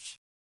cross.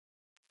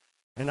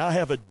 And I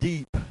have a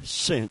deep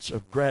sense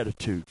of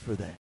gratitude for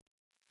that.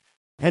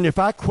 And if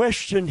I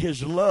question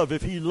his love,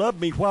 if he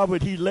loved me, why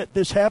would he let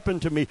this happen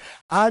to me?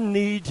 I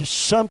need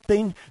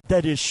something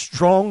that is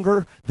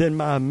stronger than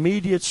my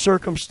immediate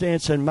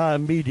circumstance and my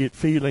immediate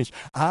feelings.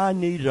 I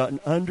need an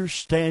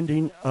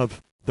understanding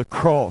of the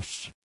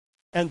cross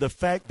and the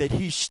fact that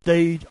he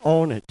stayed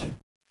on it.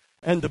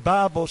 And the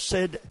Bible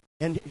said,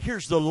 and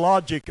here's the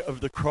logic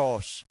of the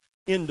cross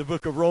in the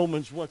book of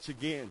Romans once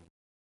again.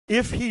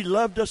 If he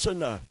loved us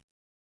enough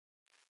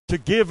to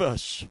give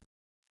us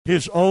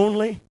his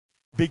only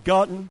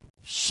begotten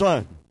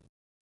Son,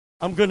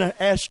 I'm going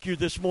to ask you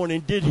this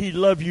morning, did he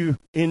love you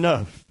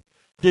enough?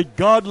 Did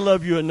God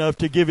love you enough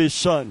to give his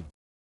Son?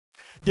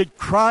 Did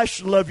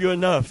Christ love you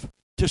enough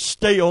to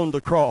stay on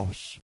the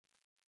cross?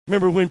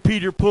 Remember when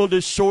Peter pulled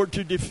his sword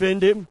to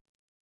defend him,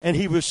 and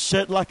he was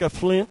set like a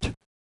flint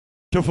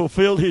to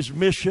fulfill his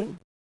mission?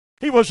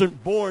 He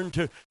wasn't born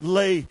to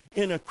lay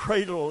in a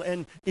cradle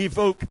and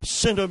evoke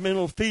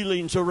sentimental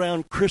feelings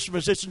around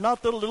Christmas. It's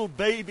not the little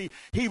baby.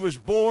 He was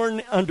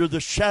born under the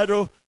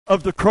shadow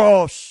of the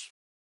cross.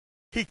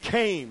 He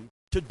came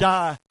to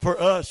die for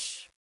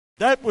us.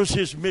 That was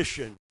his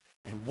mission.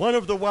 And one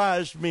of the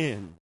wise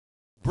men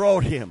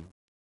brought him.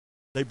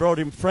 They brought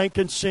him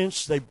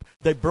frankincense.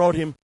 They brought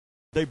him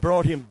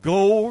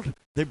gold.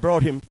 They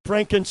brought him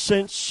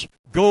frankincense.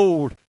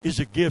 Gold is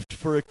a gift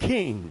for a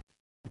king.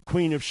 The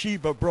Queen of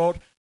Sheba brought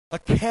a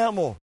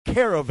camel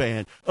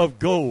caravan of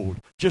gold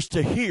just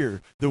to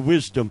hear the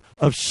wisdom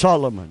of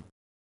Solomon.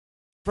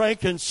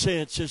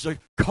 Frankincense is a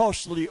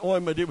costly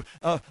ointment,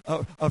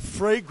 a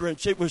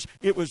fragrance.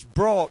 It was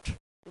brought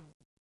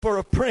for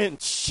a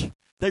prince.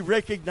 They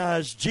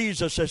recognized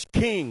Jesus as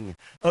King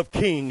of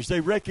Kings. They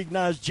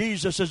recognized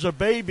Jesus as a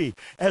baby,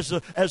 as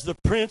the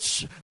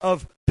Prince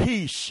of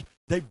Peace.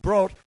 They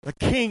brought a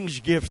king's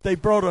gift. They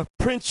brought a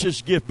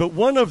prince's gift. But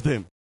one of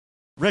them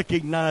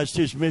recognized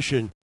his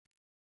mission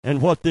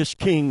and what this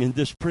king and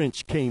this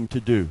prince came to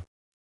do.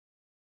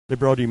 They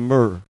brought him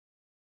myrrh.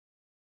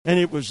 And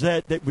it was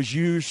that was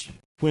used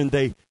when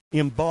they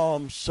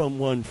embalmed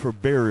someone for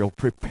burial,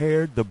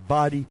 prepared the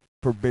body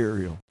for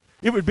burial.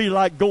 It would be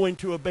like going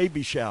to a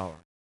baby shower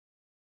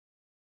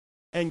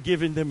and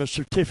giving them a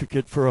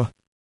certificate for a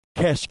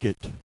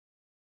casket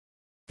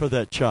for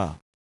that child.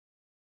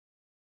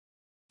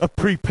 A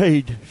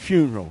prepaid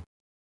funeral.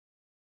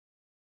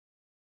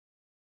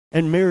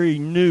 And Mary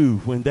knew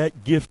when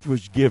that gift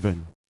was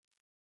given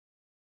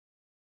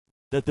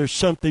that there's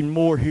something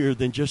more here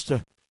than just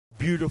a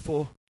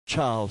beautiful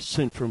child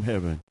sent from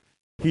heaven.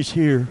 He's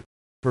here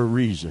for a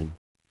reason.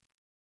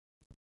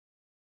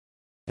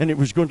 And it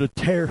was going to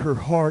tear her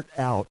heart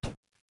out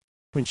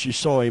when she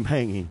saw him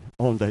hanging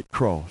on that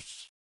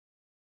cross.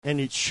 And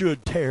it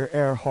should tear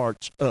our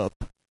hearts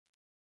up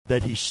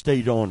that he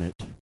stayed on it.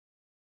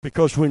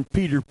 Because when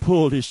Peter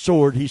pulled his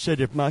sword, he said,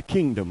 if my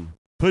kingdom,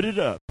 put it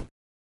up.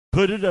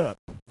 Put it up.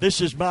 This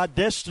is my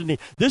destiny.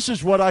 This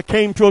is what I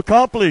came to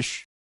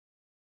accomplish.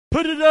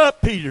 Put it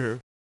up,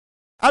 Peter.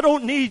 I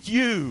don't need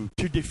you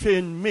to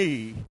defend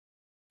me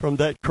from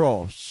that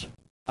cross.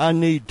 I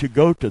need to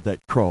go to that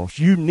cross.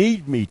 You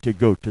need me to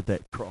go to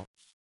that cross.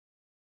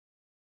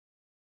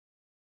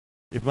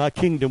 If my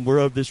kingdom were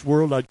of this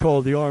world, I'd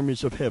call the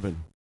armies of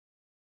heaven.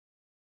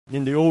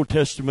 In the Old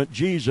Testament,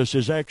 Jesus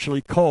is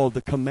actually called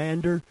the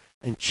commander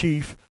and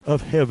chief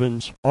of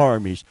heaven's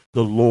armies,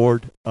 the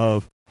Lord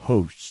of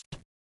hosts.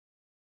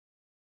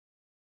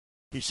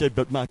 He said,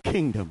 but my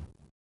kingdom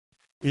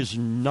is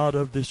not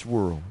of this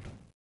world.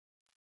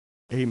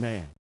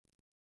 Amen.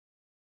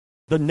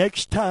 The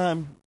next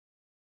time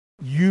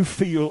you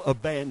feel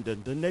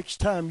abandoned, the next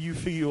time you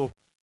feel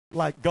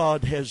like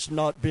God has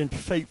not been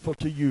faithful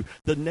to you,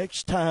 the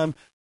next time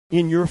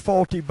in your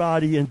faulty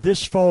body in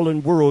this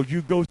fallen world you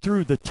go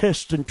through the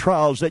tests and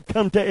trials that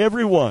come to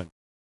everyone,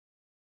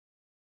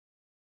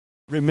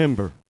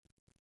 remember,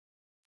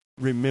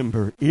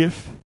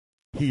 if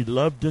he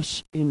loved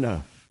us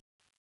enough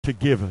to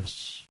give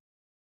us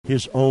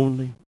his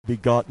only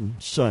begotten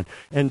Son.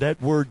 And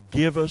that word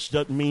give us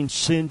doesn't mean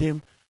send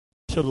him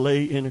to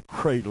lay in a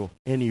cradle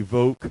and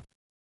evoke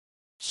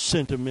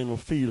sentimental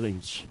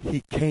feelings.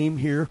 He came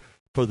here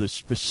for the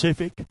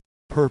specific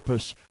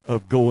purpose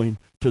of going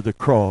to the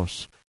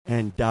cross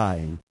and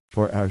dying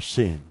for our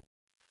sin.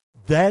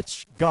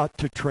 That's got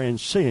to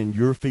transcend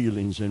your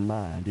feelings and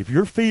mine. If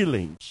your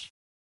feelings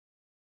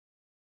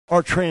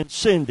are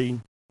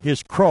transcending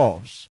his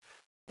cross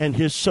and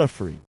his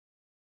suffering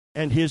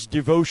and his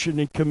devotion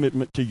and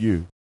commitment to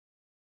you,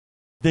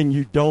 then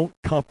you don't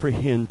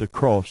comprehend the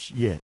cross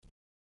yet.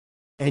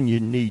 And you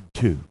need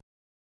to.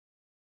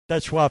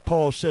 That's why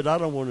Paul said, I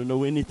don't want to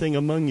know anything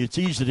among you. It's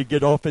easy to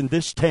get off in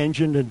this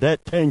tangent and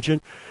that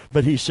tangent,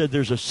 but he said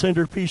there's a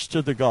centerpiece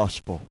to the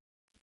gospel.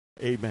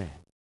 Amen.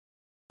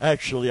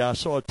 Actually, I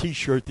saw a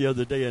T-shirt the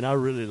other day and I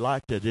really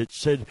liked it. It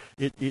said,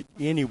 it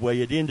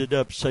ended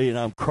up saying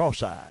I'm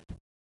cross-eyed.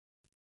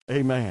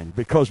 Amen.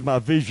 Because my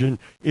vision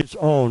is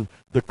on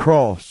the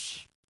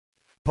cross.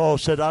 Paul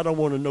said, I don't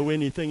want to know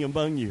anything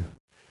among you.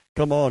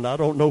 Come on, I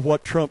don't know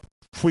what Trump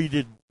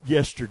tweeted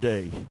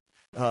yesterday.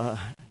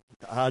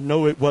 I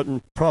know it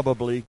wasn't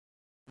probably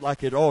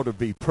like it ought to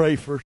be. Pray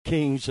for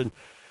kings and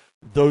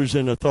those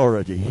in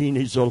authority. He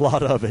needs a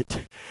lot of it.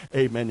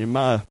 Amen, in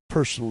my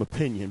personal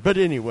opinion. But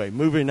anyway,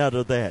 moving out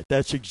of that,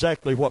 that's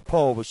exactly what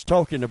Paul was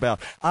talking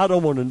about. I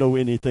don't want to know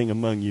anything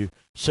among you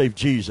save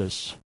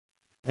Jesus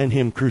and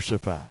him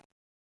crucified.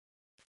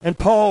 And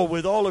Paul,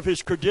 with all of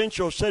his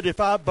credentials, said,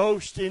 if I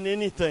boast in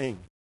anything,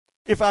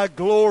 if I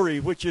glory,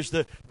 which is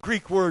the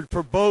Greek word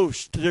for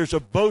boast, there's a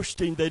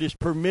boasting that is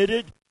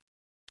permitted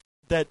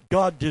that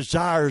God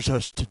desires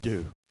us to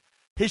do.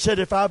 He said,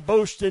 if I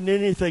boast in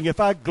anything, if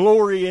I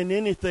glory in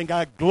anything,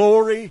 I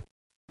glory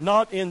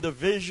not in the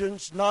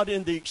visions, not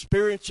in the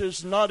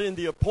experiences, not in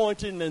the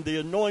appointing and the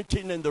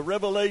anointing and the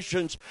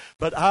revelations,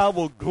 but I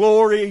will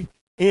glory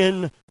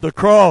in the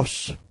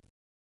cross.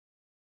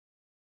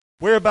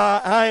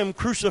 whereby I am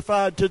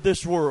crucified to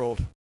this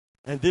world,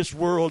 and this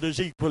world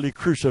is equally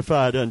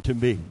crucified unto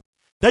me.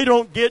 They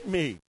don't get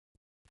me,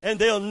 and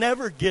they'll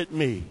never get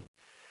me,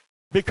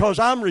 because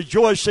I'm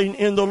rejoicing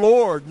in the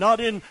Lord, not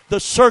in the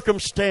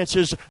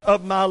circumstances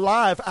of my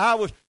life.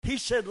 He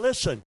said,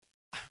 listen,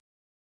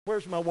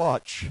 where's my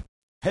watch?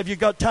 Have you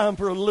got time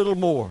for a little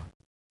more?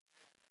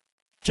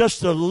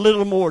 Just a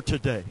little more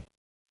today.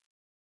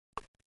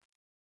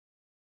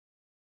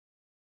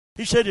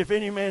 He said, if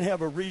any man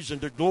have a reason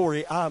to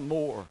glory, I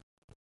more.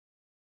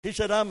 He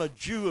said, I'm a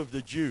Jew of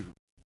the Jew.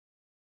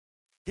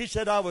 He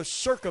said, I was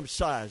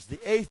circumcised the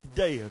 8th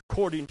day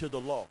according to the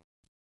law.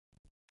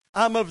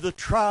 I'm of the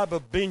tribe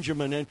of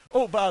Benjamin. And,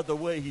 oh, by the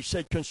way, he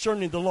said,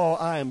 concerning the law,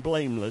 I am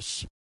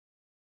blameless.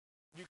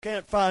 You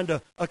can't find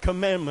a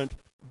commandment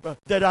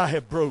that I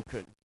have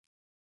broken.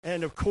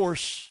 And, of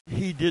course,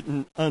 he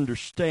didn't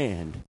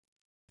understand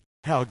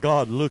how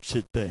God looks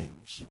at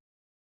things.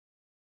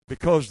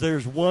 Because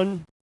there's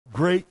one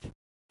great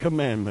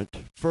commandment,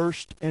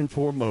 first and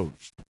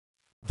foremost.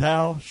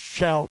 Thou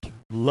shalt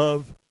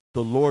love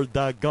the Lord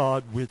thy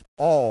God with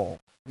all,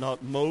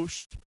 not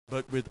most,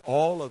 but with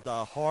all of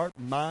thy heart,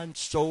 mind,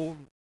 soul,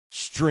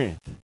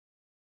 strength.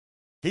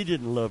 He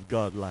didn't love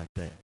God like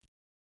that.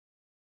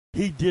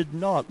 He did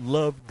not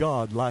love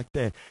God like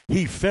that.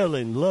 He fell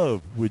in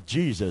love with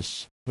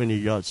Jesus when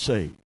he got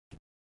saved.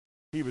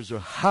 He was a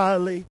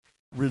highly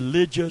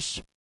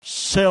religious,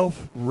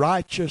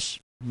 self-righteous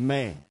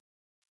man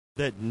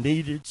that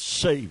needed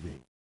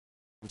saving.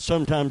 And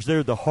sometimes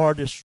they're the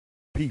hardest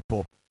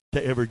people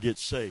to ever get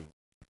saved.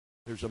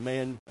 There's a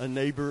man, a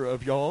neighbor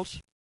of y'all's.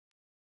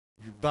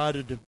 You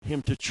invited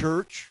him to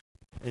church,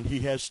 and he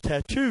has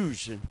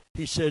tattoos. And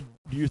he said,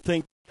 do you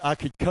think I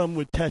could come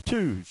with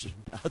tattoos? And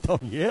I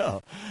thought, yeah,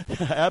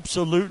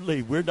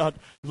 absolutely. We're not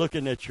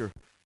looking at your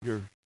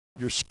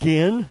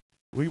skin.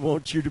 We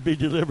want you to be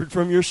delivered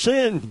from your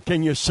sin.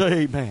 Can you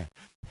say amen?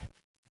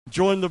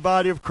 Join the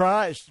body of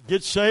Christ.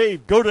 Get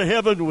saved. Go to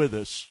heaven with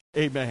us.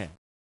 Amen.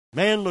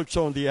 Man looks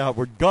on the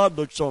outward. God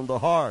looks on the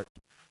heart.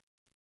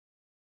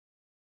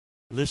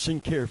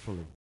 Listen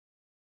carefully.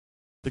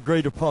 The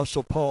great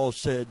apostle Paul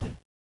said,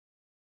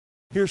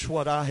 here's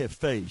what I have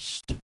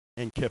faced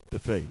and kept the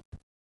faith.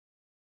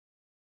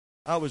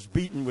 I was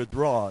beaten with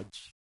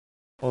rods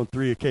on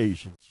 3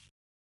 occasions.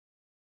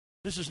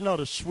 This is not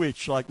a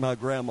switch like my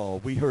grandma.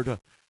 We heard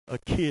a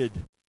kid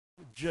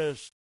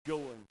just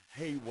going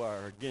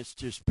haywire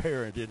against his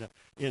parent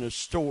in a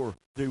store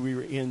that we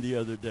were in the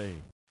other day.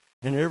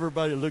 And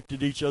everybody looked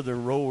at each other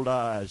and rolled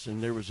eyes.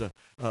 And there was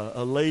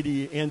a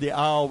lady in the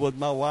aisle with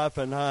my wife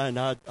and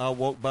I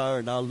walked by her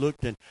and I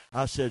looked and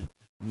I said,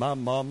 my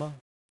mama,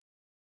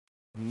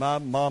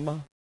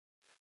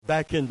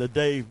 back in the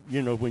day,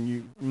 you know,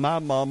 my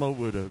mama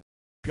would have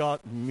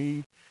got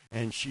me.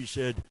 And she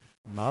said,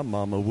 my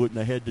mama wouldn't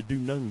have had to do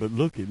nothing but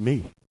look at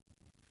me.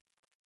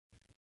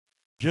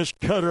 Just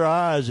cut her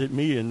eyes at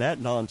me and that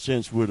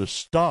nonsense would have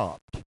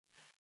stopped.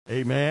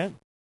 Amen.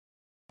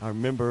 I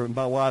remember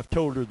my wife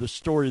told her the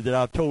story that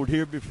I've told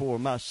here before.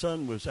 My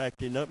son was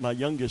acting up, my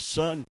youngest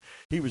son,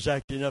 he was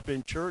acting up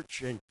in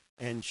church,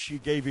 and she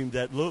gave him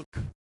that look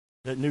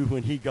that knew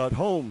when he got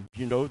home,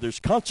 you know, there's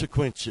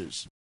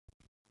consequences.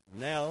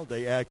 Now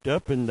they act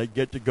up and they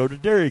get to go to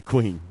Dairy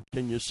Queen.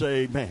 Can you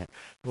say amen?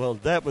 Well,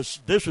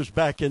 this was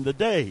back in the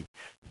day.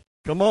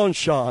 Come on,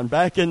 Sean.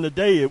 Back in the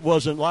day, it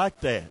wasn't like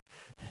that.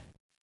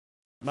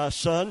 My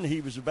son,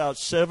 he was about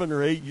 7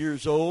 or 8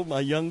 years old, my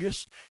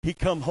youngest. He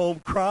come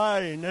home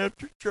crying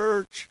after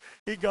church.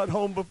 He got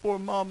home before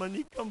Mama, and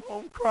he come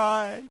home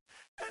crying.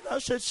 And I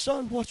said,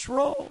 son, what's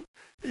wrong?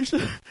 He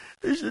said,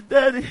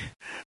 Daddy,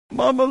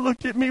 Mama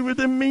looked at me with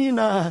them mean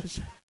eyes.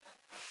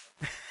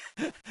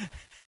 And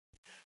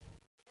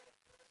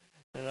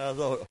I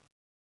thought,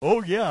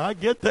 oh, yeah, I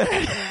get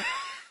that.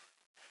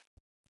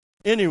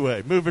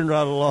 Anyway, moving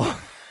right along.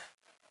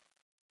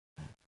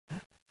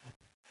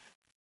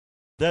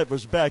 That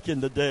was back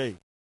in the day.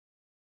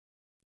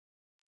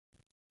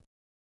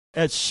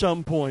 At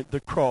some point, the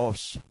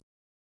cross,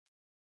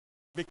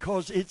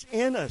 because it's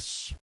in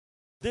us,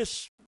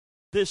 this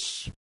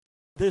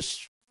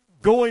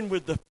going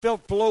with the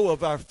flow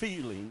of our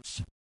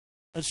feelings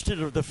instead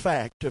of the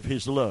fact of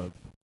his love.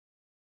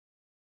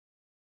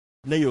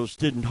 Nails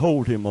didn't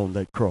hold him on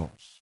that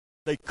cross.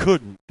 They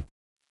couldn't.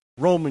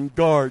 Roman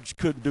guards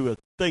couldn't do a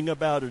thing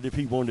about it if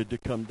he wanted to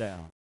come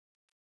down.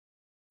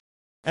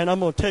 And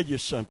I'm going to tell you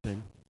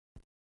something.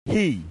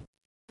 He,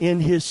 in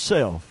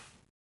himself,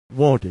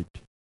 wanted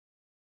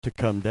to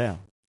come down.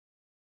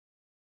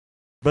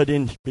 But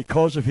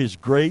because of his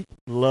great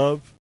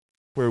love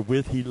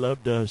wherewith he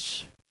loved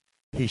us,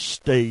 he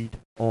stayed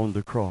on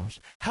the cross.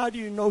 How do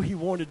you know he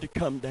wanted to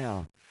come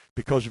down?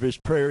 Because of his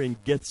prayer in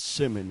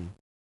Gethsemane.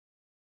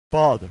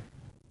 Father,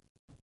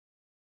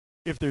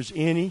 if there's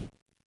any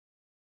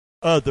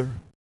other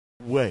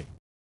way,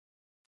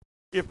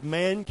 if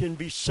man can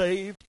be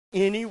saved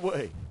any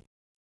way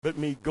but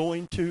me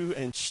going to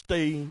and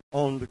staying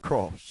on the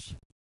cross,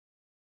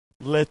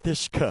 let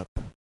this cup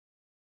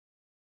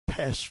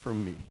pass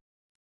from me.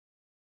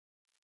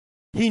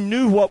 He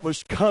knew what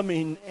was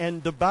coming,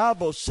 and the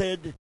Bible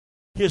said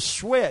his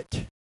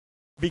sweat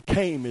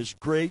became as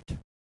great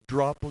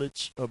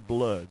droplets of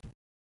blood.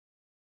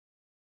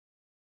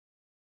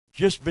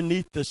 Just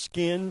beneath the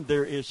skin,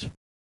 there is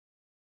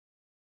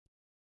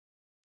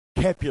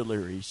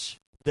capillaries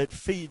that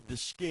feed the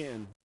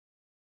skin.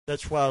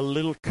 That's why a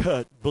little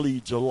cut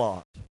bleeds a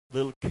lot.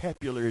 Little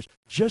capillaries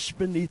just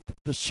beneath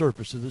the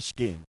surface of the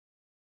skin.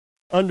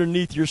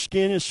 Underneath your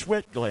skin is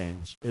sweat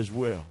glands as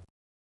well.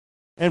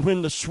 And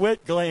when the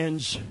sweat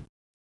glands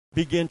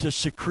begin to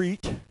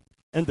secrete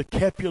and the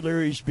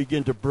capillaries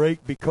begin to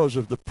break because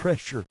of the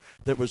pressure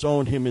that was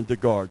on him in the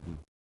garden,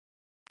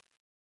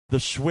 the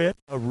sweat,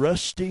 a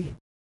rusty,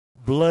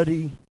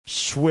 bloody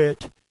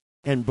sweat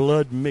and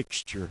blood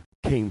mixture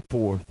came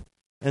forth.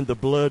 And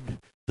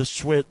the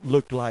sweat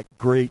looked like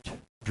great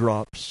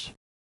drops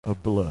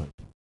of blood.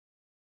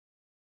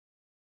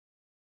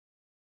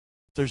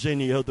 If there's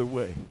any other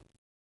way.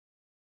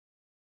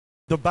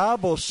 The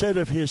Bible said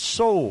of his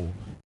soul,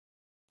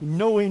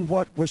 knowing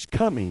what was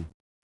coming,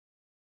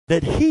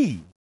 that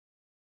he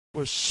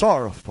was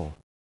sorrowful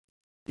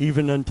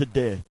even unto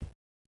death.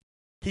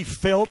 He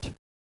felt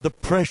the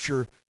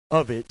pressure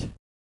of it.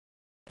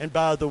 And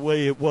by the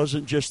way, it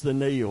wasn't just the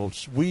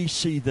nails. We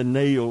see the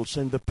nails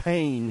and the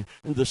pain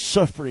and the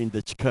suffering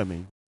that's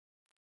coming.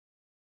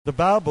 The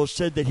Bible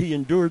said that he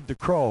endured the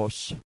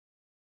cross,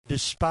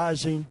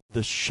 despising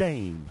the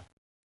shame.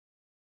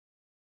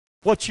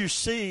 What you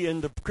see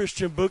in the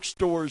Christian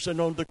bookstores and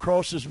on the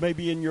crosses,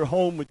 maybe in your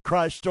home with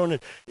Christ on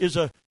it, is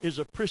a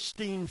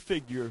pristine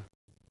figure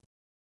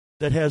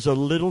that has a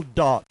little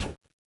dot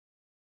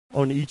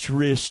on each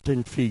wrist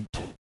and feet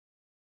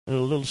and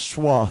a little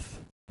swath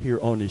here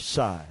on his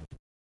side.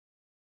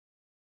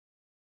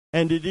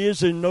 And it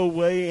is in no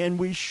way, and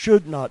we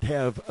should not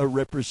have a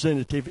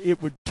representative.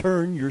 It would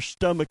turn your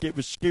stomach. It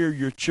would scare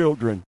your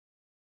children.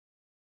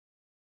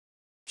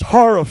 It's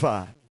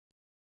horrifying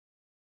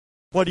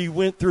what he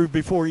went through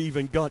before he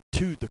even got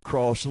to the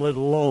cross, let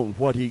alone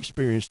what he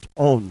experienced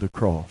on the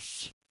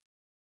cross.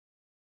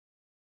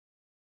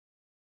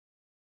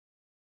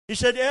 He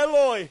said,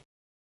 Eloi,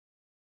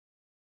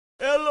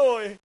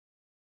 Eloi,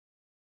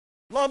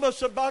 lama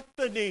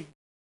sabachthani,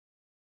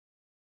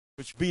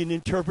 which being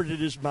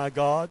interpreted as my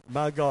God,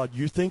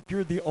 you think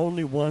you're the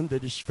only one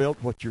that has felt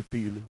what you're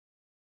feeling?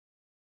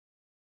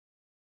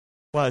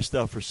 Why hast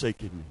thou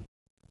forsaken me?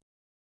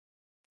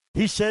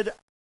 He said,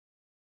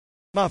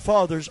 my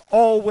Father's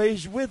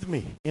always with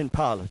me in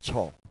Pilate's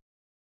hall.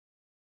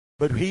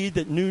 But he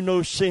that knew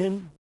no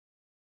sin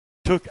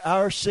took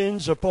our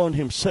sins upon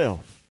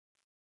himself.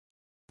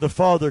 The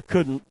Father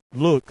couldn't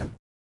look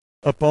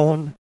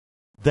upon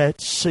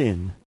that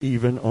sin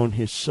even on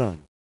his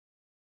Son.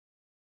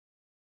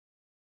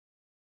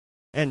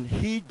 And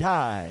he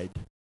died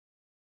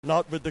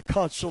not with the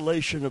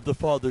consolation of the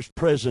Father's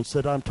presence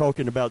that I'm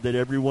talking about, that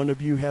every one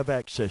of you have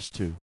access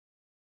to.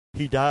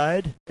 He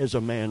died as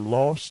a man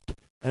lost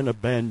and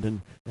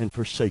abandoned and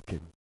forsaken.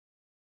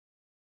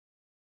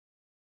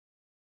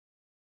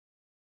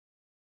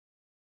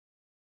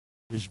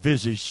 His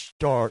visage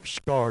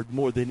scarred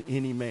more than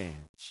any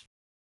man's.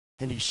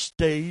 And he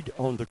stayed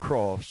on the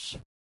cross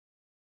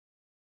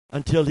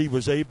until he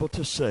was able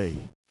to say,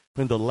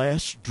 when the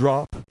last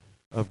drop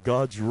of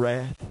God's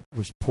wrath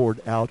was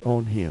poured out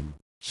on him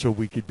so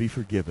we could be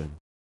forgiven.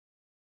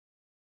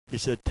 He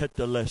said,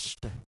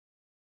 tetelestai.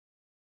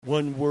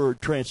 One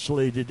word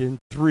translated in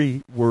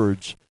 3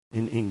 words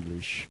in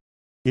English.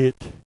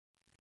 It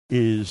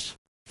is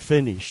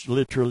finished.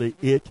 Literally,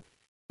 it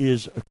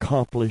is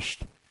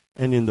accomplished.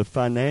 And in the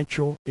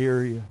financial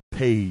area,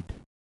 paid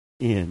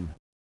in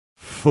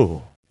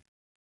full.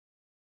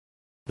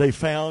 They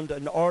found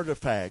an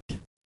artifact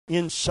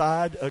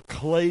inside a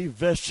clay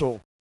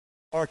vessel.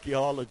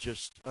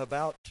 Archaeologists,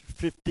 about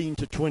 15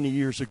 to 20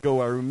 years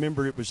ago, I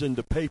remember it was in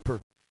the paper,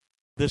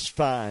 this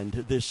find,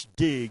 this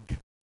dig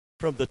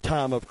from the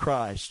time of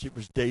Christ. It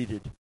was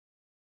dated.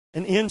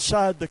 And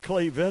inside the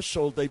clay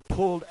vessel, they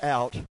pulled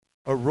out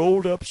a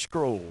rolled up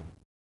scroll.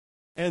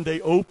 And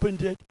they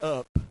opened it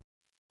up.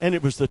 And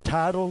it was the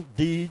title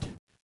deed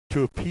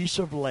to a piece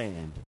of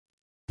land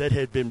that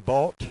had been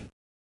bought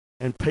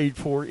and paid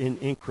for in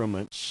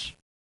increments.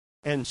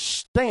 And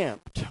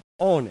stamped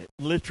on it,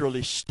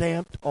 literally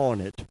stamped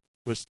on it,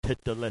 was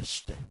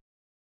tetelestai,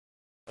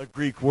 a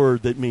Greek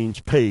word that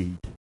means paid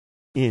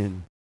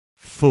in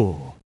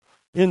full.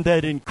 Isn't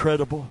that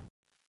incredible?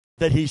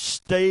 That he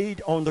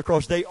stayed on the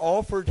cross. They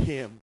offered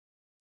him.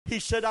 He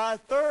said, I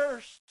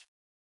thirst.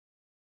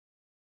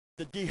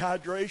 The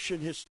dehydration,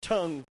 his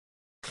tongue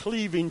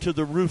cleaving to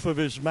the roof of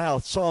his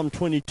mouth. Psalm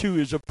 22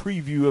 is a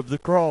preview of the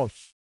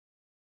cross.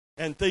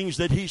 And things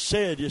that he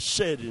said is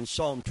said in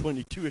Psalm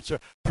 22. It's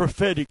a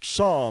prophetic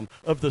psalm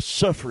of the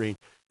suffering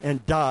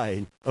and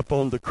dying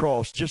upon the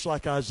cross, just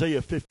like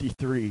Isaiah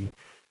 53.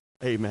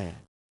 Amen.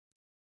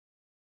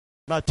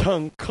 My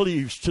tongue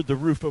cleaves to the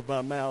roof of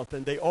my mouth.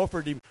 And they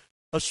offered him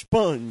a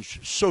sponge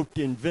soaked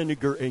in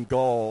vinegar and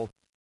gall.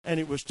 And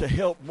it was to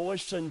help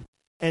moisten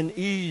and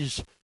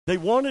ease. They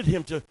wanted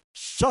him to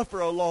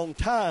suffer a long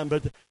time,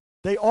 but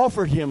they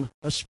offered him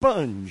a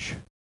sponge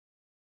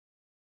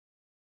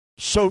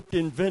soaked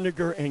in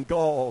vinegar and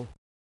gall,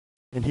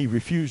 and he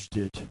refused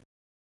it.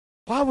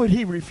 Why would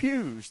he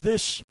refuse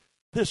this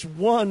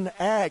one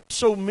act?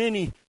 So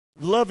many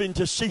loving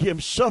to see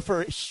him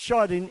suffer,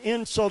 shouting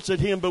insults at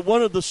him, but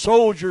one of the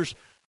soldiers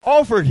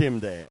offered him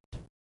that.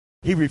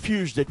 He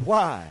refused it.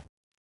 Why?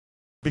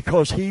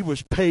 Because he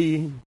was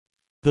paying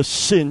the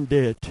sin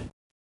debt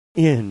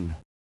in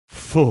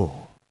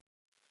full.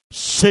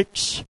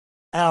 6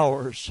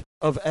 hours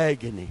of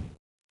agony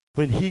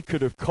when he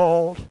could have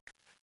called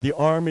the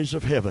armies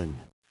of heaven,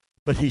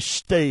 but he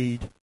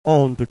stayed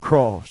on the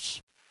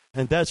cross.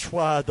 And that's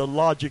why the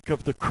logic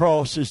of the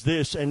cross is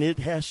this, and it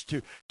has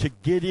to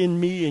get in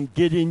me and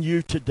get in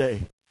you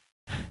today.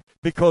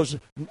 Because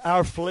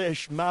our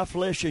flesh, my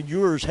flesh and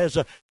yours, has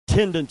a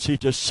tendency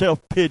to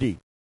self-pity.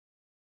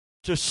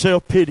 To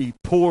self-pity.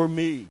 Poor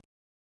me.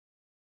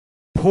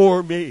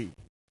 Poor me.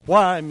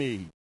 Why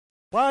me?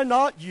 Why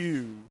not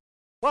you?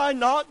 Why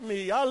not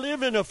me? I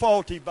live in a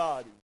faulty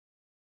body.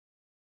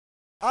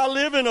 I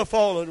live in a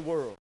fallen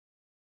world.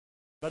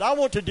 But I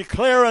want to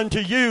declare unto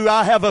you,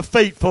 I have a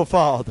faithful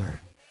Father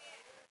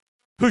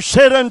who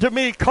said unto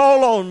me,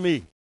 call on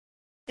me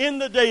in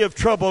the day of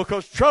trouble,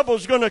 because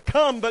trouble's going to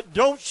come, but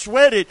don't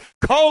sweat it.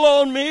 Call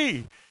on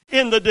me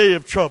in the day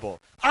of trouble.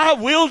 I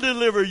will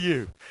deliver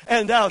you,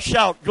 and thou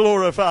shalt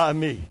glorify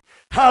me.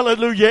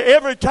 Hallelujah.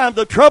 Every time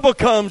the trouble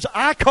comes,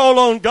 I call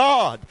on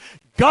God.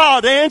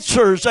 God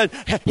answers, and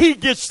he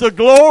gets the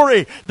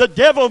glory. The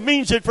devil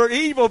means it for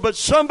evil, but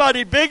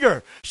somebody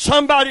bigger,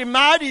 somebody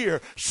mightier,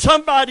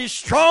 somebody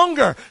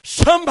stronger,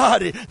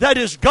 somebody that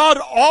is God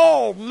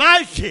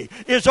Almighty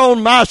is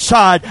on my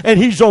side, and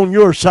he's on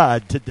your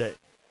side today.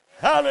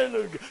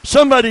 Hallelujah.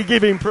 Somebody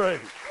give him praise.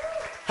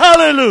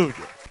 Hallelujah.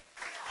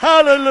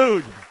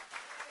 Hallelujah.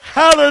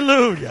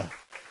 Hallelujah.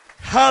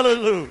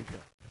 Hallelujah.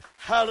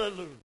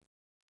 Hallelujah.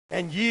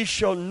 And ye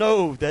shall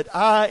know that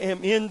I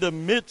am in the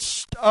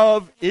midst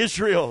of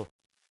Israel,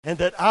 and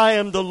that I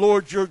am the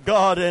Lord your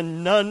God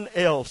and none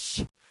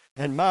else.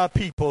 And my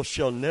people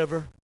shall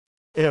never,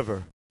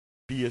 ever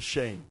be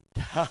ashamed.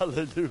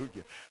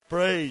 Hallelujah.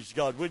 Praise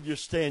God. Would you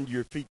stand to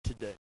your feet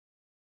today?